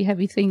these really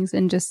heavy things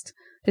and just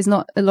there's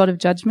not a lot of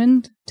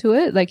judgment to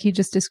it. Like he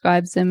just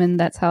describes them and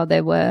that's how they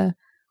were.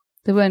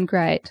 They weren't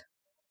great,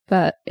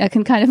 but I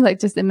can kind of like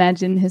just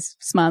imagine his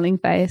smiling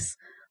face.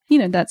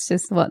 That's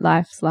just what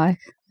life's like.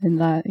 And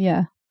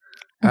yeah,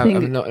 I think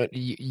I'm not,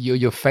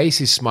 your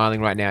face is smiling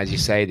right now as you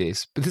say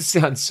this, but this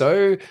sounds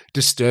so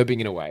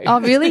disturbing in a way.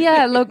 Oh, really?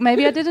 Yeah. Look,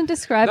 maybe I didn't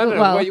describe No, it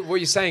well. What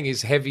you're saying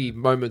is heavy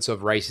moments of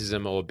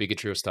racism or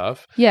bigotry or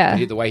stuff. Yeah.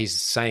 And the way he's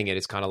saying it,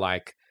 it's kind of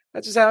like,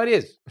 that's just how it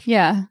is.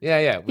 Yeah.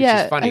 Yeah. Which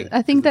yeah, is funny.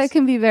 I think that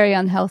can be very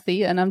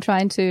unhealthy, and I'm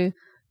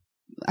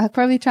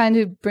probably trying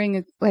to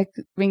bring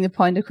the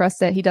point across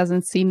that he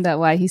doesn't seem that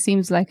way. He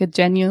seems like a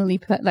genuinely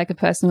like a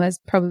person who has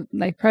probably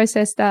like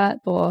processed that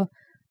or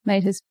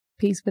made his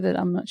peace with it.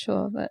 I'm not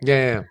sure, but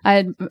Yeah.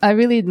 I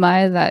really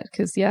admire that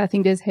because I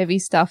think there's heavy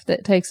stuff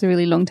that takes a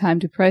really long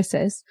time to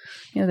process.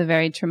 The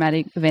very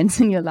traumatic events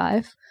in your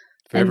life.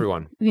 For And,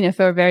 everyone.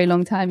 for a very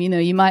long time,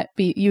 you might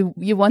be you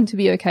want to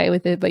be okay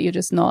with it, but you're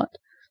just not.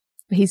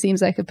 He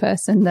seems like a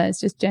person that is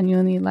just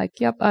genuinely like,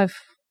 yep,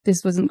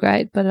 this wasn't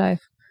great, but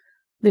I've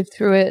lived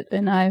through it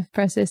and I've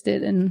processed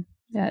it. And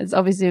yeah, it's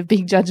obviously a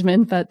big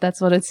judgment, but that's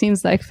what it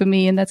seems like for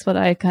me. And that's what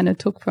I kind of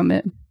took from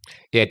it.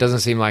 Yeah, it doesn't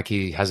seem like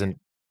it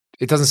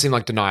doesn't seem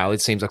like denial.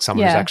 It seems like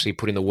someone who's actually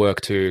put in the work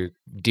to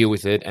deal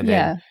with it and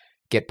then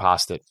get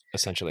past it,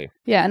 essentially.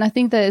 Yeah, and I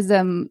think there's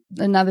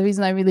another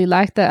reason I really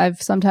like that.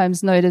 I've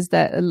sometimes noticed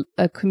that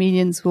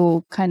comedians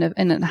will kind of,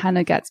 and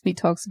Hannah Gatsby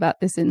talks about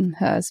this in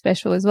her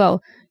special as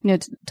well, to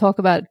talk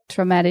about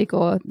traumatic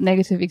or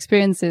negative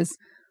experiences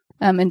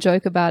and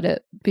joke about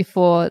it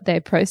before they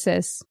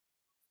process,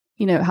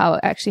 how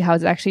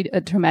it's actually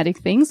a traumatic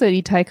thing. So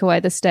you take away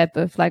the step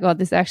of like, oh,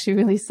 this actually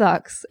really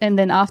sucks. And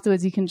then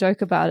afterwards you can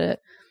joke about it.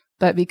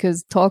 But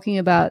because talking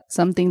about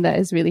something that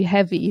is really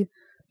heavy,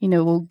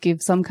 will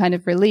give some kind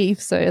of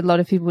relief. So a lot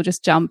of people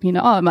just jump,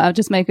 I'll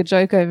just make a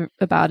joke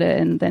about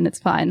it and then it's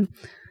fine.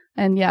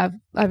 And yeah,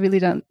 I really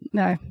don't,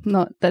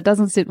 that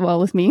doesn't sit well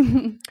with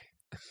me.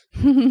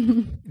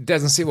 It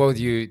doesn't sit well with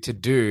you to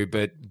do,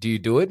 but do you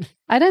do it?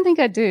 I don't think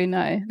I do,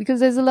 no, because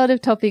there's a lot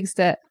of topics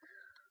that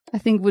I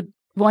think would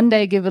one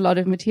day give a lot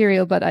of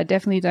material, but I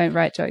definitely don't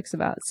write jokes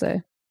about.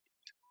 So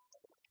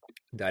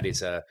that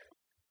is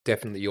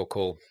definitely your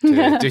call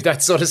to do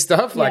that sort of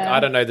stuff. Like, Yeah. I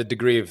don't know the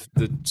degree of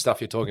the stuff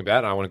you're talking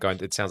about. I want to go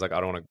into, it sounds like I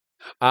don't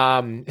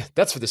want to.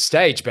 That's for the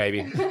stage,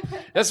 baby.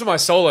 That's for my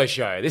solo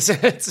show. This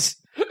is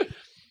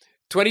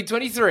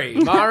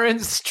 2023,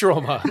 Marin's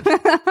Trauma.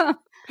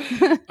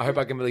 I hope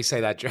I can really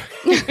say that joke.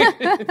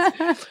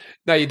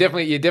 No, you're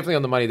definitely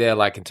on the money there,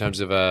 like in terms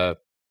of the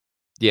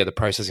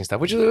processing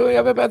stuff, which is,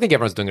 I think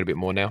everyone's doing it a bit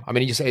more now. I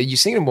mean, you're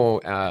seeing it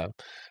more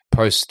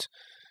post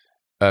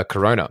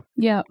Corona.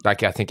 yeah,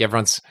 Like, I think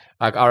everyone's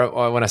like,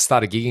 when I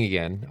started gigging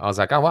again, I was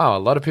like, oh wow, a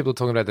lot of people are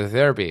talking about the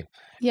therapy,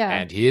 Yeah.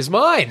 And here's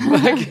mine.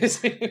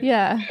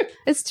 Yeah,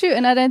 it's true.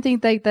 And I don't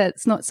think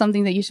that's not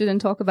something that you shouldn't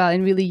talk about.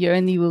 And really, you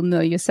only will know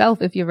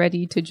yourself if you're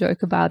ready to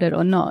joke about it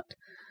or not.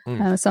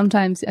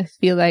 Sometimes I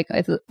feel like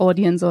as an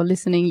audience or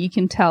listening, you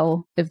can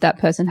tell if that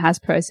person has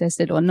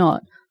processed it or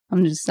not.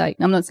 I'm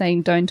not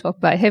saying don't talk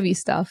about heavy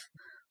stuff,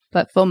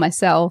 but for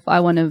myself,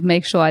 I want to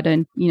make sure I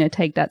don't,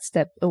 take that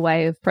step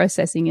away of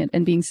processing it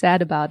and being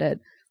sad about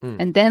it.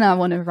 And then I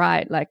want to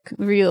write like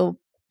real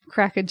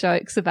cracker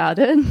jokes about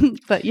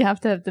it, but you have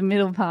to have the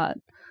middle part.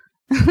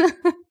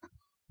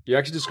 You're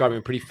actually describing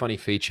a pretty funny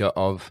feature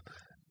of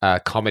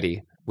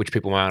comedy, which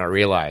people might not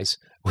realize,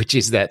 which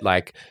is that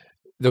like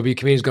there'll be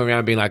comedians going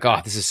around being like, oh,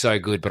 this is so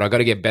good, but I got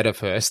to get better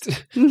first.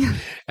 And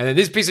then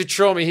this piece of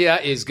trauma here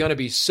is going to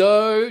be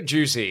so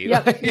juicy.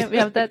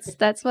 Yep.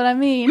 That's what I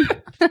mean.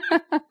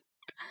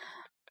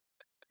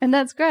 And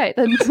that's great.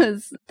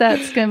 That's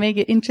going to make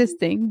it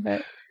interesting.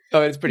 But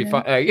it's pretty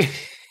fun.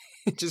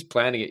 Just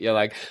planning it, you're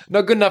like,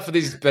 not good enough for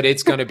this, but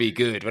it's going to be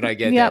good when I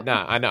get there. No,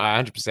 I know,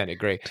 I 100%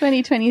 agree.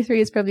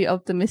 2023 is probably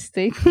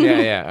optimistic.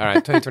 Yeah. All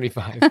right,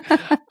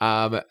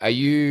 2025.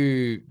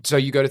 So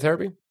you go to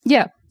therapy?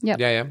 Yeah.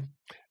 Yeah.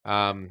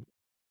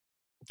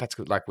 That's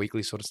good, like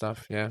weekly sort of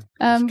stuff. Yeah.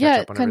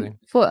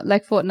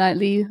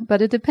 Fortnightly,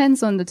 but it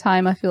depends on the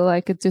time. I feel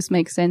like it just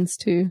makes sense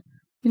to,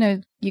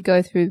 you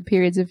go through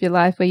periods of your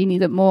life where you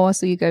need it more,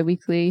 so you go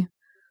weekly,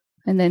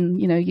 and then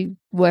you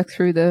work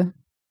through the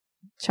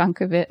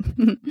chunk of it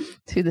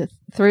through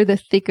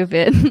the thick of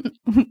it,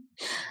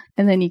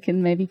 and then you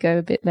can maybe go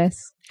a bit less.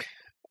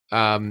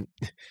 It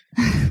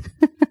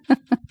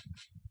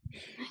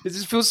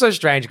just feels so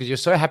strange because you're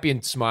so happy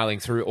and smiling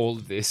through all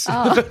of this.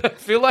 Oh. I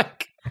feel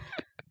like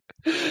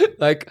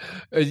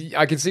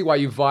I can see why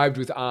you vibed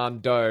with Anh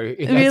Do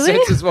in that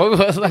sense as well.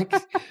 Like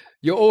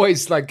you're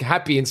always like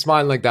happy and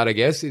smiling like that, I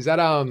guess. Is that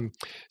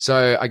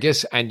so I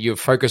guess, and you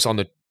focus on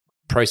the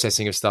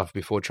processing of stuff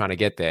before trying to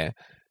get there,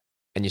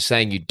 and you're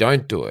saying you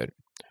don't do it.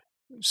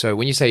 So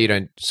when you say you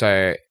don't,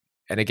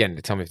 and again,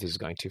 tell me if this is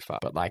going too far,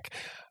 but like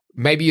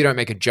maybe you don't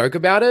make a joke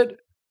about it,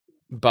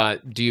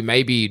 but do you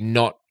maybe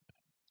not,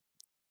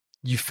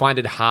 you find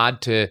it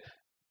hard to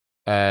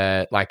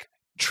like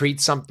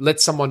let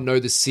someone know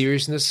the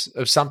seriousness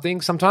of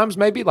something sometimes,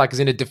 maybe like as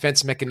in a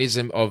defense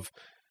mechanism of,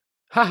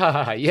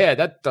 yeah,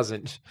 that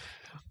doesn't,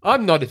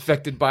 I'm not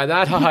affected by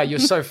that. You're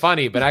so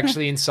funny. But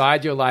actually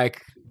inside you're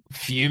like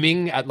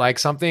fuming at like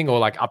something or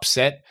like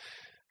upset.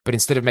 But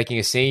instead of making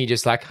a scene, you're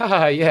just like,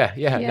 yeah.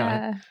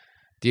 No.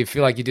 Do you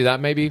feel like you do that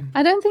maybe?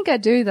 I don't think I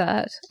do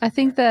that. I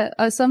think that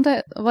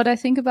sometimes what I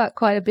think about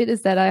quite a bit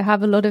is that I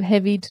have a lot of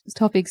heavy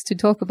topics to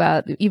talk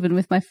about, even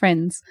with my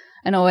friends,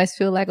 and I always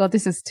feel like, oh,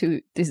 this is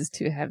too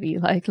heavy.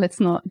 Like,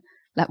 let's not,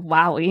 like,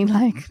 wowie,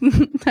 like,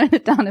 tone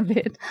it down a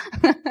bit.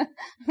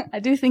 I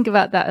do think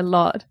about that a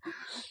lot.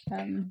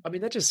 I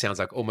mean, that just sounds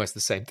like almost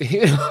the same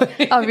thing.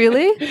 Oh,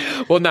 really?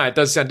 Well, no, it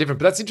does sound different,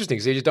 but that's interesting.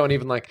 So you just don't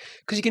even like,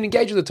 because you can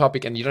engage with the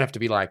topic and you don't have to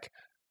be like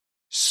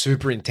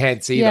super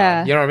intense either.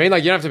 Yeah. You know what I mean?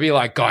 Like you don't have to be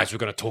like, guys, we're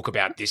going to talk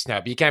about this now.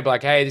 But you can't be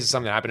like, hey, this is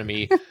something that happened to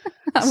me.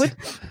 I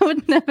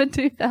would never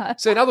do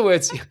that. So in other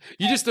words,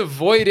 you just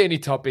avoid any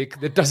topic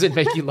that doesn't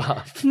make you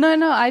laugh.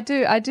 No, I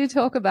do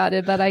talk about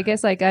it, but I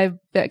guess like I've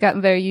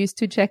gotten very used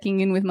to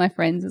checking in with my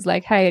friends. It's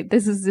like, hey,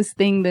 this is this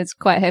thing that's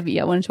quite heavy.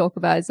 I want to talk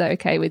about. Is that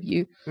okay with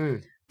you?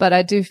 But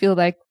I do feel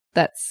like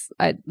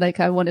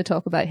I want to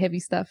talk about heavy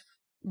stuff.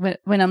 When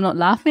I'm not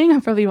laughing, I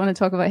probably want to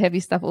talk about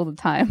heavy stuff all the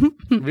time.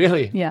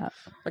 Really? Yeah.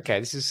 Okay,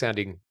 this is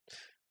sounding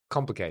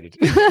complicated.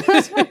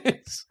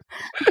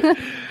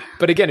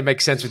 But again, it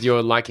makes sense with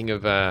your liking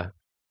of the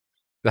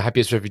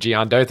Happiest Refugee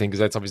Anh Do thing, because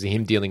that's obviously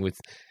him dealing with.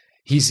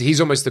 He's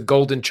almost the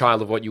golden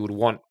child of what you would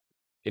want,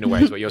 in a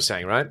way, is what you're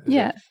saying, right?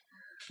 Yeah.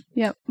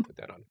 Yep. Put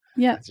that on.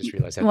 Yeah. I just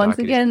realized how Once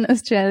dark again,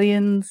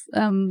 Australians'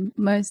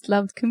 most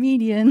loved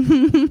comedian.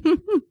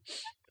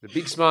 The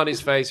big smile on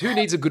his face. Who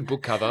needs a good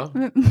book cover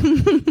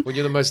when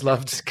you're the most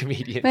loved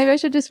comedian? Maybe I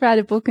should just write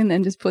a book and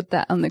then just put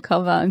that on the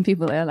cover, and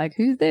people are like,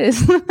 "Who's this?"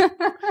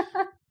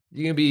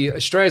 You're going to be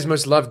Australia's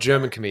most loved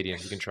German comedian.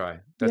 You can try.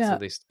 That's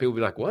at least. People will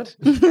be like, what?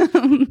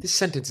 This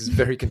sentence is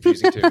very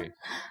confusing to me.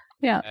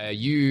 Yeah. Do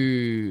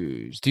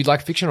you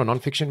like fiction or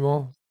non-fiction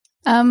more?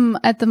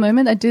 At the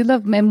moment, I do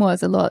love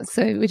memoirs a lot.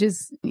 So, which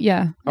is,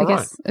 I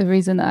guess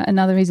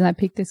another reason I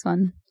picked this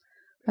one.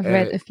 I've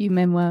read a few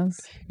memoirs.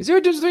 Is there a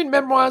difference between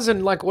memoirs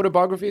and like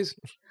autobiographies?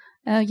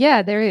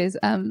 Yeah, there is.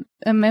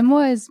 A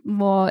memoir is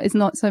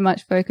not so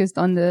much focused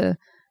on the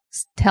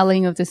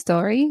telling of the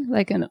story.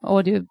 Like an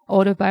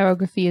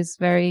autobiography is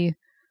very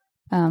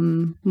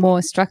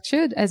more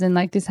structured, as in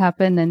like this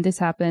happened and this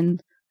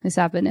happened, this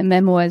happened. And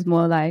memoir is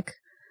more like,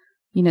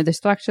 the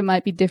structure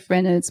might be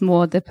different, and it's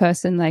more the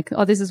person like,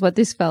 oh, this is what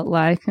this felt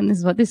like, and this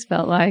is what this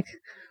felt like.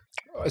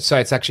 So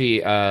it's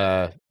actually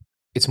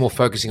it's more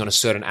focusing on a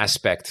certain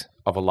aspect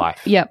of a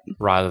life,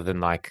 rather than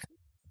like,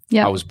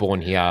 I was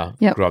born here,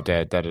 grew up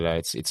there,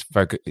 It's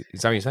focus.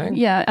 Is that what you're saying?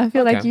 Yeah, I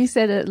feel like you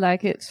said it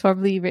like it's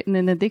probably written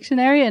in a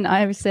dictionary, and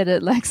I said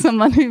it like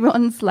someone who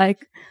once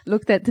like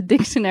looked at the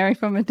dictionary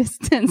from a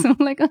distance. I'm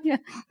like, oh yeah.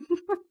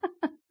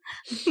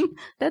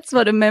 That's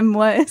what a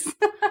memoir is.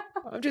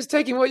 I'm just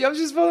I'm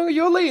just following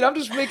your lead. I'm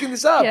just making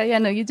this up.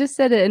 No, you just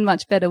said it in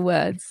much better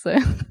words. So,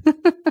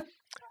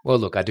 Well,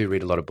 look, I do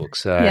read a lot of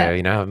books. Yeah.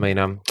 You know, I mean,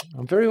 I'm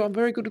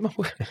very good with my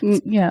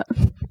words. yeah.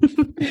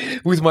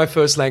 With my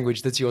first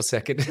language, that's your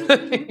second.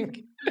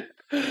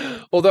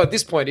 Although at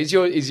this point, is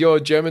your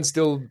German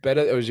still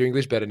better, or is your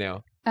English better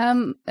now?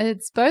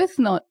 It's both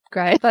not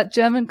great, but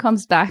German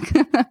comes back.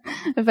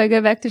 If I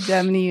go back to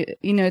Germany,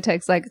 it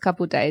takes like a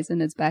couple of days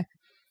and it's back.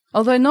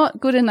 Although not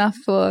good enough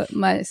for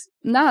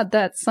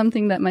that's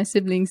something that my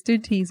siblings do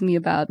tease me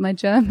about, my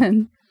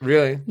German.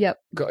 Really? Yep.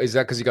 Is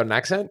that because you got an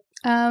accent?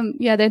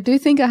 Yeah, they do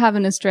think I have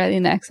an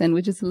Australian accent,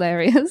 which is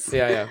hilarious.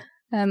 Yeah.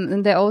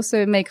 And they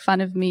also make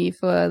fun of me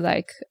for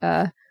like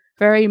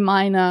very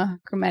minor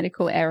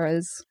grammatical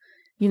errors,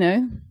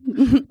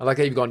 I like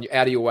how you've gone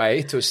out of your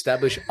way to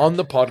establish on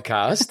the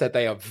podcast that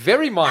they are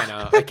very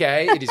minor,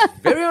 okay? It is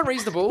very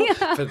unreasonable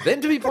for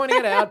them to be pointing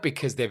it out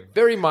because they're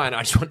very minor.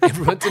 I just want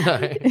everyone to know.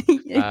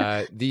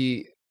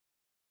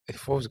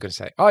 What was I going to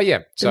say? Oh, yeah.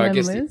 So I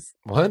guess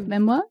what?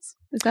 Memoirs?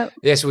 Is that?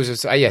 Yes, it was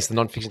just, yes, the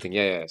non-fiction thing.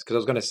 Yeah. Because I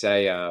was going to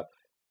say,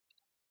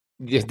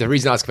 the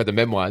reason I ask about the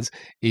memoirs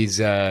is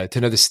to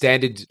know the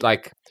standard,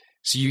 like,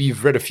 so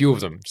you've read a few of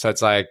them. So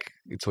it's like,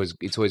 it's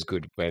always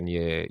good when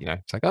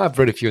it's like, I've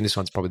read a few and this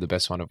one's probably the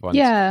best one of ones.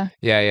 Yeah.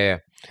 Yeah.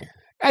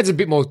 Adds a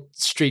bit more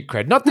street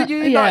cred. Not that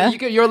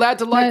you're allowed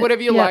to like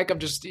whatever you like. I'm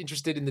just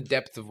interested in the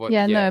depth of what.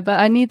 No,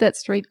 but I need that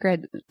street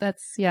cred.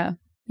 That's,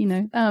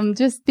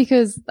 just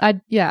because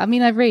I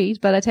read,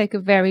 but I take a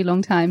very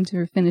long time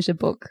to finish a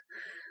book.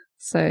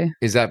 So.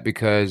 Is that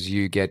because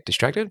you get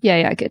distracted?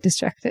 Yeah, I get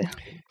distracted.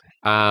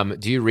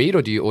 Do you read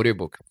or do you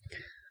audiobook?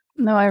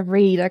 No, I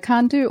read. I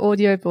can't do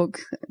audiobook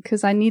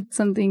because I need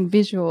something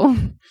visual.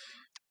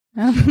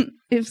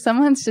 If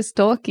someone's just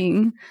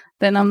talking,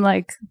 then I'm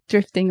like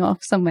drifting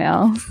off somewhere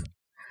else.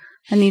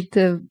 I need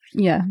to,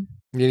 You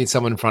need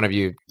someone in front of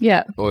you.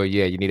 Yeah. Or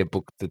you need a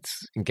book that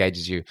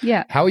engages you.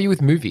 Yeah. How are you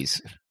with movies?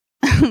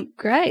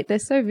 Great. They're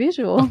so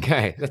visual.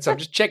 Okay. I'm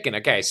just checking.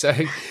 Okay. So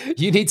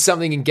you need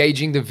something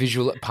engaging the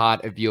visual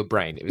part of your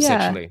brain,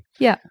 essentially.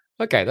 Yeah.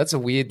 Okay. That's a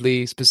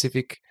weirdly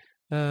specific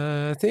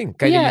thing.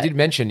 Okay, you did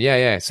mention,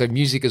 So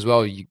music as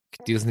well. You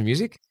do you listen to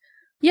music?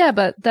 Yeah,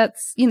 but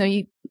that's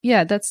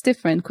that's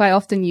different. Quite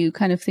often, you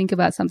kind of think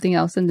about something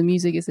else, and the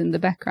music is in the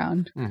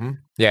background. Mm-hmm.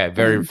 Yeah,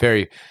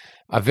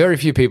 very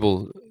few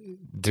people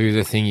do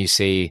the thing you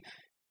see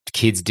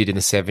kids did in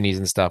the 70s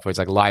and stuff, where it's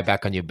like lie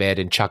back on your bed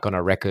and chuck on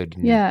a record.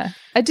 Yeah,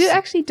 I do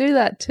actually do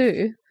that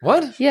too.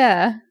 What?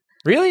 Yeah.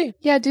 Really?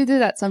 Yeah, I do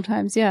that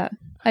sometimes. Yeah,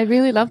 I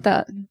really love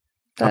that.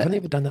 I've only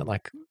ever done that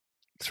like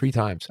 3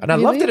 times. And I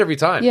loved it every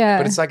time. Yeah.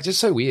 But it's like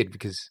just so weird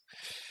because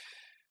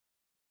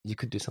you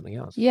could do something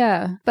else.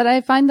 Yeah. But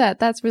I find that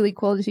that's really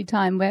quality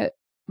time where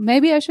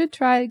maybe I should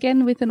try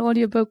again with an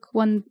audiobook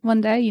one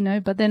day,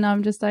 but then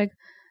I'm just like,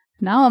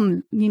 now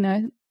I'm,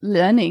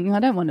 learning. I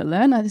don't want to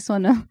learn. I just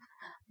want to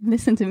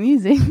listen to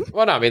music.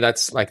 Well, no, I mean,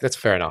 that's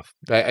fair enough.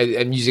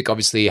 And music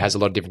obviously has a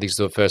lot of different things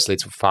to it. Firstly,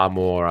 it's far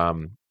more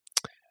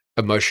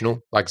emotional,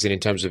 like in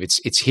terms of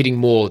it's hitting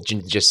more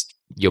just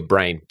your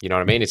brain, you know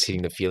what I mean? It's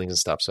hitting the feelings and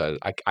stuff. So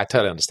I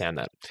totally understand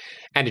that.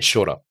 And it's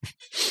shorter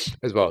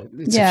as well.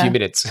 It's a few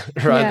minutes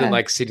rather than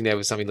like sitting there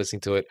with somebody listening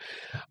to it.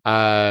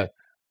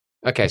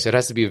 Okay, so it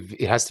has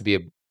to be a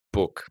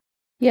book.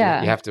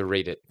 Yeah. You have to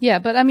read it. Yeah,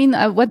 but I mean,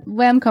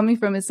 where I'm coming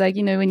from is like,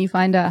 when you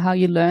find out how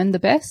you learn the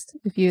best,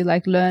 if you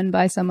like learn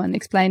by someone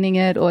explaining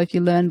it or if you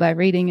learn by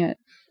reading it.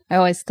 I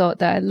always thought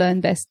that I learn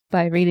best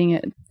by reading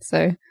it.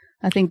 So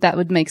I think that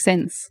would make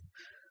sense.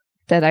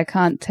 That I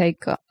can't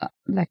take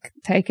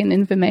in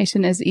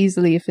information as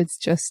easily if it's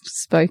just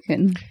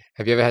spoken.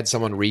 Have you ever had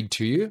someone read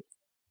to you?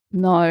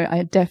 No,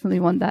 I definitely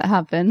want that to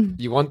happen.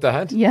 You want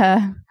that?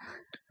 Yeah.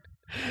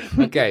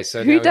 Okay,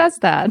 so who does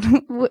that?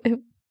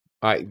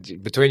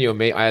 Between you and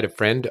me, I had a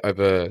friend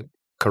over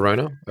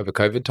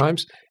COVID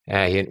times.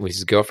 With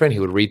his girlfriend,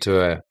 he would read to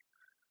her.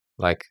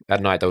 Like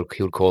at night,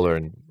 he would call her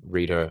and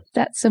read her.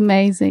 That's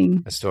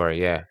amazing. A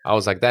story, yeah. I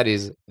was like, that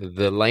is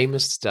the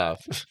lamest stuff.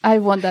 I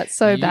want that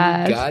so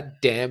bad.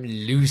 Goddamn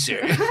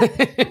loser.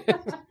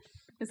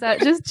 Is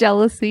that just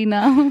jealousy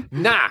now?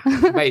 Nah,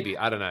 maybe.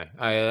 I don't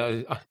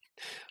know.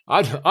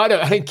 I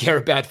don't care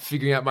about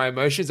figuring out my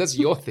emotions. That's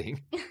your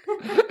thing.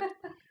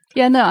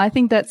 Yeah, no, I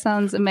think that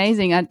sounds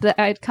amazing.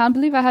 I can't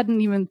believe I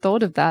hadn't even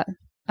thought of that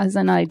as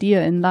an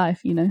idea in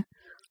life,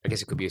 I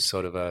guess it could be a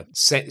sort of a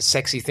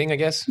sexy thing, I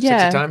guess. Yeah,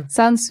 sexy time.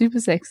 Sounds super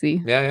sexy.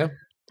 Yeah.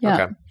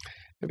 Okay.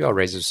 Maybe I'll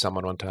raise it with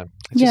someone one time.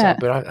 I'd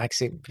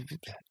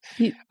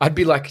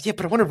be like,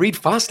 but I want to read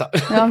faster.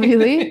 Oh,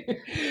 really?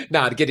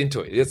 Nah, to get into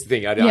it. That's the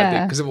thing.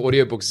 Because of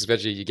audiobooks,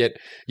 especially,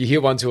 you hear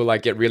ones who will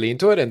like get really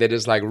into it, and they're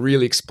just like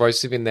really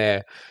explosive in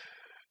the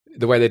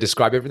way they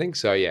describe everything.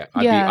 So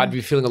I'd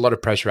be feeling a lot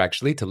of pressure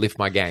actually to lift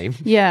my game.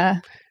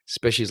 Yeah.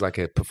 Especially as like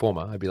a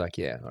performer, I'd be like,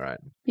 yeah, all right.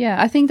 Yeah,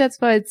 I think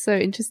that's why it's so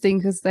interesting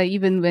because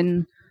even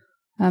when,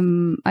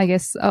 I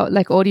guess,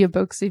 like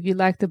audiobooks, if you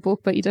like the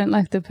book but you don't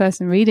like the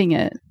person reading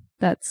it,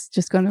 that's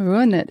just going to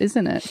ruin it,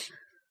 isn't it?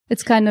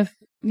 It's kind of,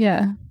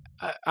 yeah.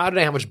 I don't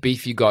know how much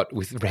beef you got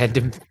with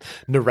random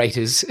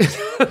narrators.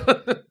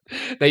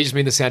 They just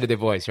mean the sound of their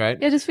voice, right?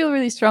 Yeah, I just feel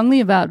really strongly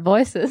about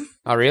voices.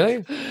 Oh,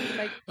 really?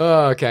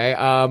 Oh, okay.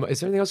 Is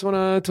there anything else you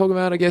want to talk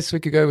about? I guess we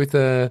could go with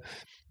the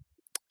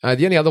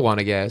only other one,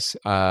 I guess,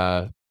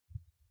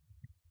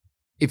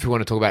 if we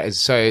want to talk about it, is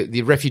so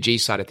the refugee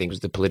side of things,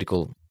 the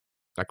political,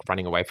 like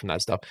running away from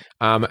that stuff.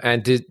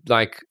 And did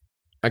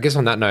I guess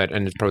on that note,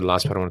 and it's probably the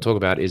last part I want to talk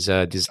about, is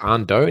does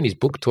Anh Do in his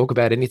book talk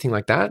about anything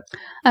like that?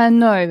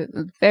 No,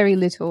 very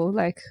little.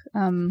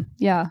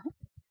 Yeah.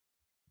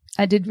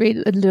 I did read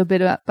a little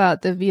bit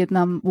about the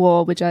Vietnam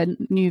War, which I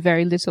knew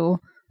very little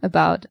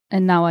about,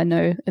 and now I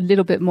know a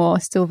little bit more,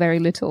 still very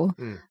little.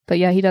 But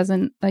yeah,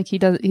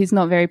 he's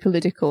not very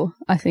political,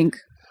 I think,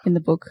 in the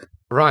book.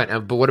 Right.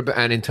 But what about,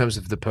 and in terms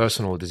of the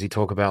personal, does he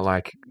talk about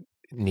like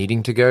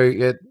needing to go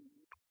get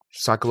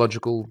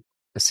psychological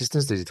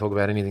assistance? Does he talk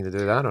about anything to do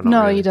with that or not?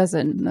 No, really? He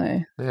doesn't.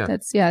 No. Yeah.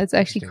 It's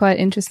actually quite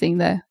interesting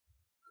there,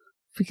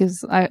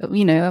 because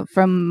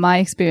from my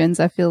experience,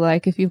 I feel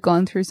like if you've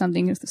gone through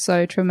something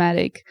so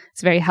traumatic,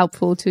 it's very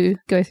helpful to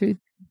go through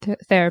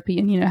therapy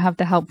and have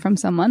the help from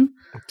someone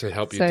to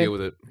help you deal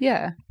with it.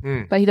 Yeah.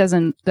 But he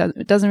doesn't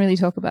really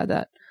talk about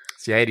that.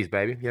 It's the 80s,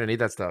 baby. You don't need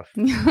that stuff.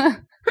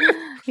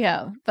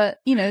 Yeah, but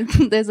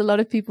there's a lot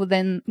of people.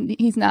 Then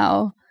he's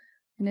now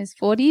in his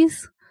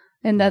 40s,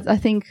 and that's, I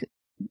think,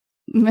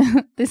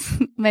 this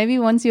maybe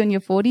once you're in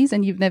your 40s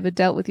and you've never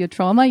dealt with your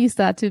trauma, you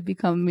start to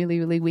become really,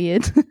 really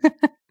weird.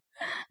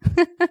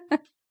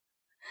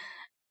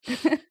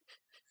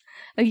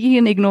 You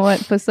can ignore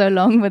it for so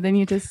long, but then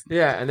you just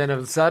and then all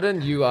of a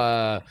sudden you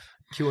are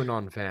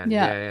QAnon fan.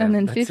 Yeah. And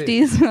then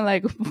 50s,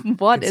 like,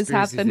 what is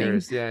happening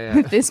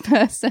with this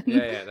person?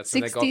 That's 60s,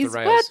 when they got the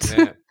rails.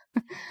 what?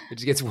 It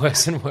just gets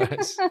worse and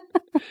worse.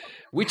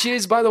 Which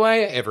is, by the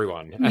way,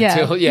 everyone. No,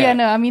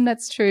 I mean,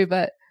 that's true,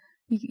 but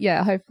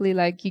hopefully,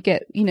 like, you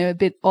get, a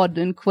bit odd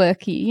and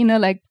quirky,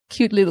 like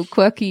cute little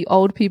quirky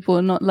old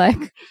people, not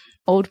like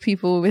old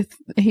people with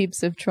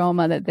heaps of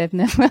trauma that they've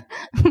never.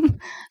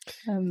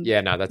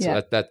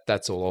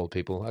 That's all old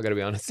people. I got to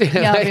be honest.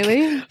 Yeah,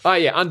 really? Oh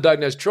yeah,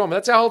 undiagnosed trauma.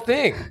 That's our whole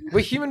thing.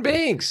 We're human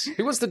beings.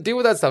 Who wants to deal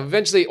with that stuff?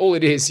 Eventually, all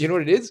it is. You know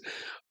what it is?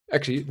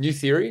 Actually, new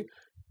theory.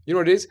 You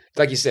know what it is?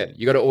 Like you said,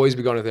 you got to always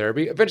be going to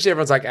therapy. Eventually,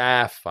 everyone's like,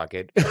 fuck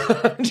it.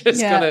 I'm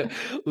just going to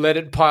let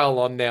it pile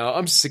on now.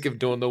 I'm sick of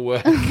doing the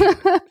work.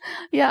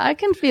 Yeah, I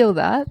can feel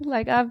that.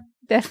 Like, I've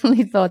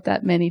definitely thought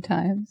that many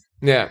times.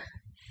 Yeah.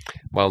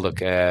 Well,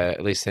 look,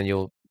 at least then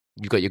you've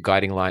got your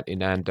guiding light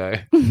in Anh Do.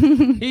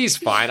 He's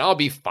fine. I'll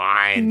be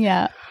fine.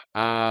 Yeah.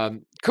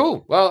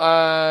 Cool. Well,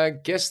 I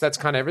guess that's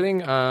kind of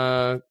everything.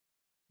 I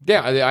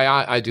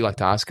do like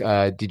to ask,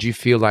 did you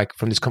feel like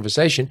from this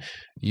conversation,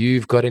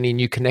 you've got any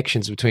new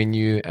connections between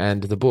you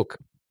and the book?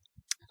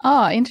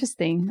 Oh,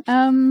 interesting.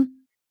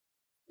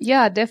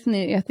 Yeah,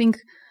 definitely. I think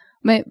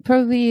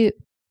probably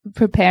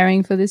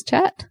preparing for this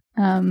chat,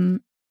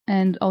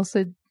 and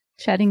also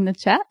chatting the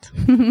chat.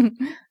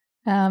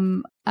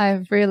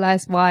 I've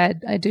realized why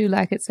I do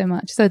like it so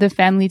much. So the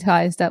family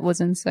ties, I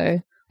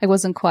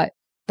wasn't quite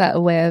that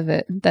aware of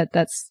it,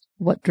 that's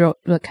what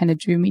kind of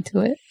drew me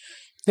to it.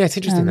 Yeah, it's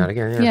interesting that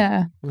again.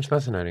 Yeah. It's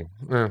fascinating.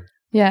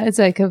 Yeah, it's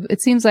like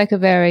it seems like a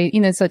very,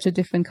 such a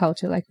different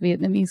culture, like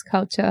Vietnamese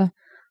culture.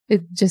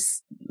 It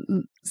just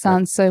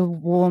sounds so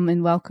warm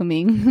and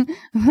welcoming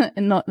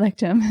and not like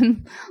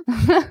German.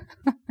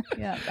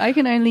 Yeah, I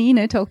can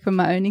only, talk from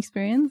my own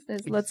experience.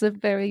 There's lots of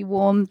very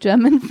warm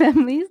German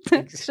families,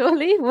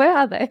 surely. Where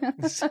are they?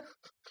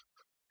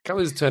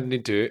 Colors turned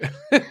into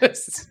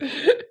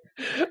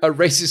a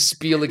racist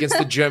spiel against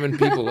the German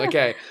people.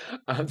 Okay,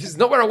 this is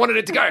not where I wanted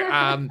it to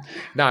go.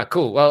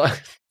 Cool. Well,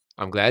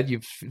 I'm glad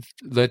you've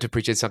learned to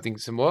appreciate something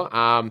some more.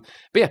 But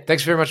yeah,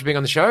 thanks very much for being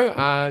on the show.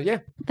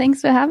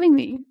 Thanks for having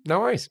me. No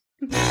worries.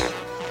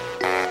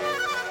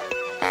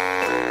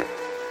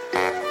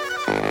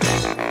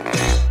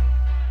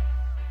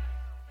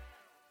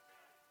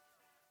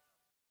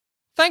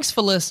 Thanks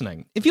for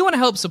listening. If you want to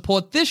help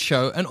support this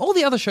show and all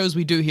the other shows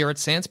we do here at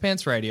Sans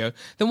Pants Radio,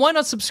 then why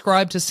not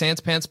subscribe to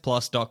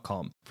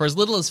SansPantsPlus.com? For as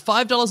little as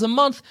 $5 a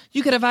month,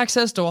 you could have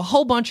access to a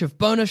whole bunch of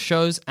bonus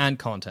shows and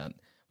content.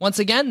 Once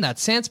again,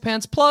 that's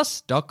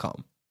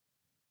SansPantsPlus.com.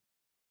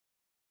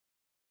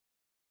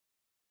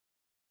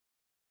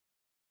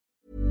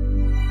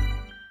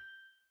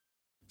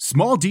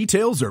 Small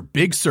details are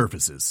big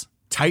surfaces.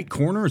 Tight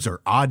corners are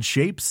odd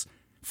shapes.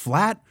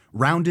 Flat,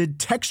 rounded,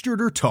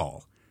 textured, or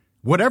tall.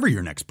 Whatever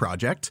your next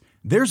project,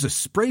 there's a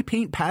spray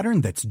paint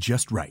pattern that's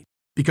just right.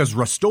 Because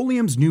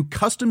Rust-Oleum's new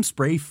Custom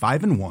Spray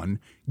 5-in-1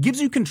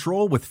 gives you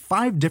control with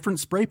 5 different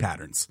spray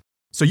patterns.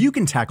 So you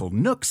can tackle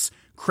nooks,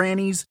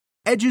 crannies,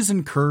 edges,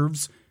 and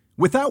curves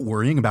without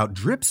worrying about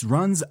drips,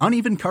 runs,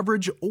 uneven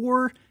coverage,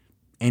 or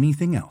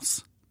anything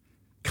else.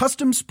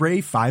 Custom Spray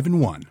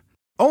 5-in-1.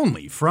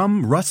 Only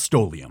from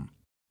Rust-Oleum.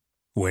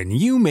 When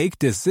you make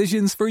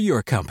decisions for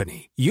your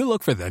company, you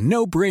look for the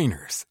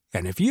no-brainers.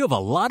 And if you have a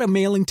lot of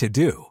mailing to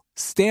do,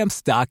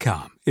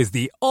 Stamps.com is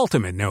the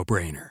ultimate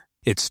no-brainer.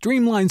 It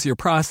streamlines your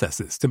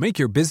processes to make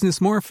your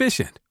business more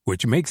efficient,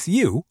 which makes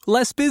you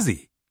less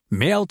busy.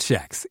 Mail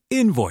checks,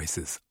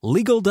 invoices,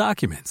 legal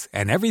documents,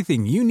 and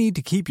everything you need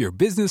to keep your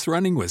business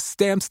running with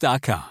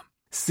Stamps.com.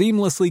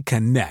 Seamlessly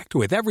connect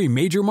with every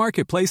major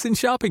marketplace and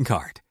shopping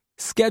cart.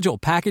 Schedule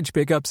package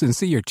pickups and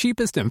see your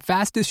cheapest and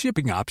fastest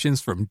shipping options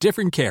from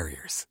different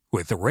carriers,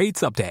 with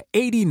rates up to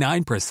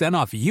 89%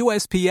 off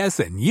USPS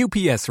and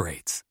UPS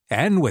rates.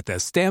 And with the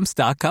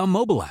Stamps.com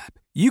mobile app,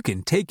 you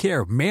can take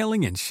care of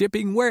mailing and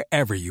shipping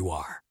wherever you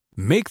are.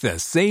 Make the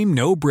same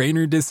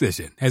no-brainer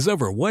decision as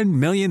over 1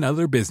 million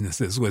other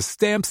businesses with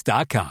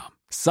Stamps.com.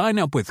 Sign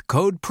up with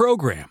code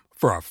PROGRAM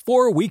for a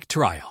 4-week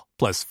trial,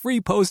 plus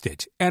free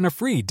postage and a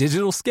free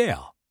digital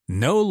scale.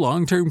 No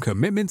long-term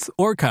commitments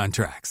or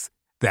contracts.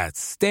 That's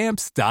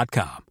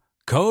Stamps.com.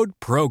 Code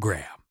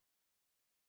PROGRAM.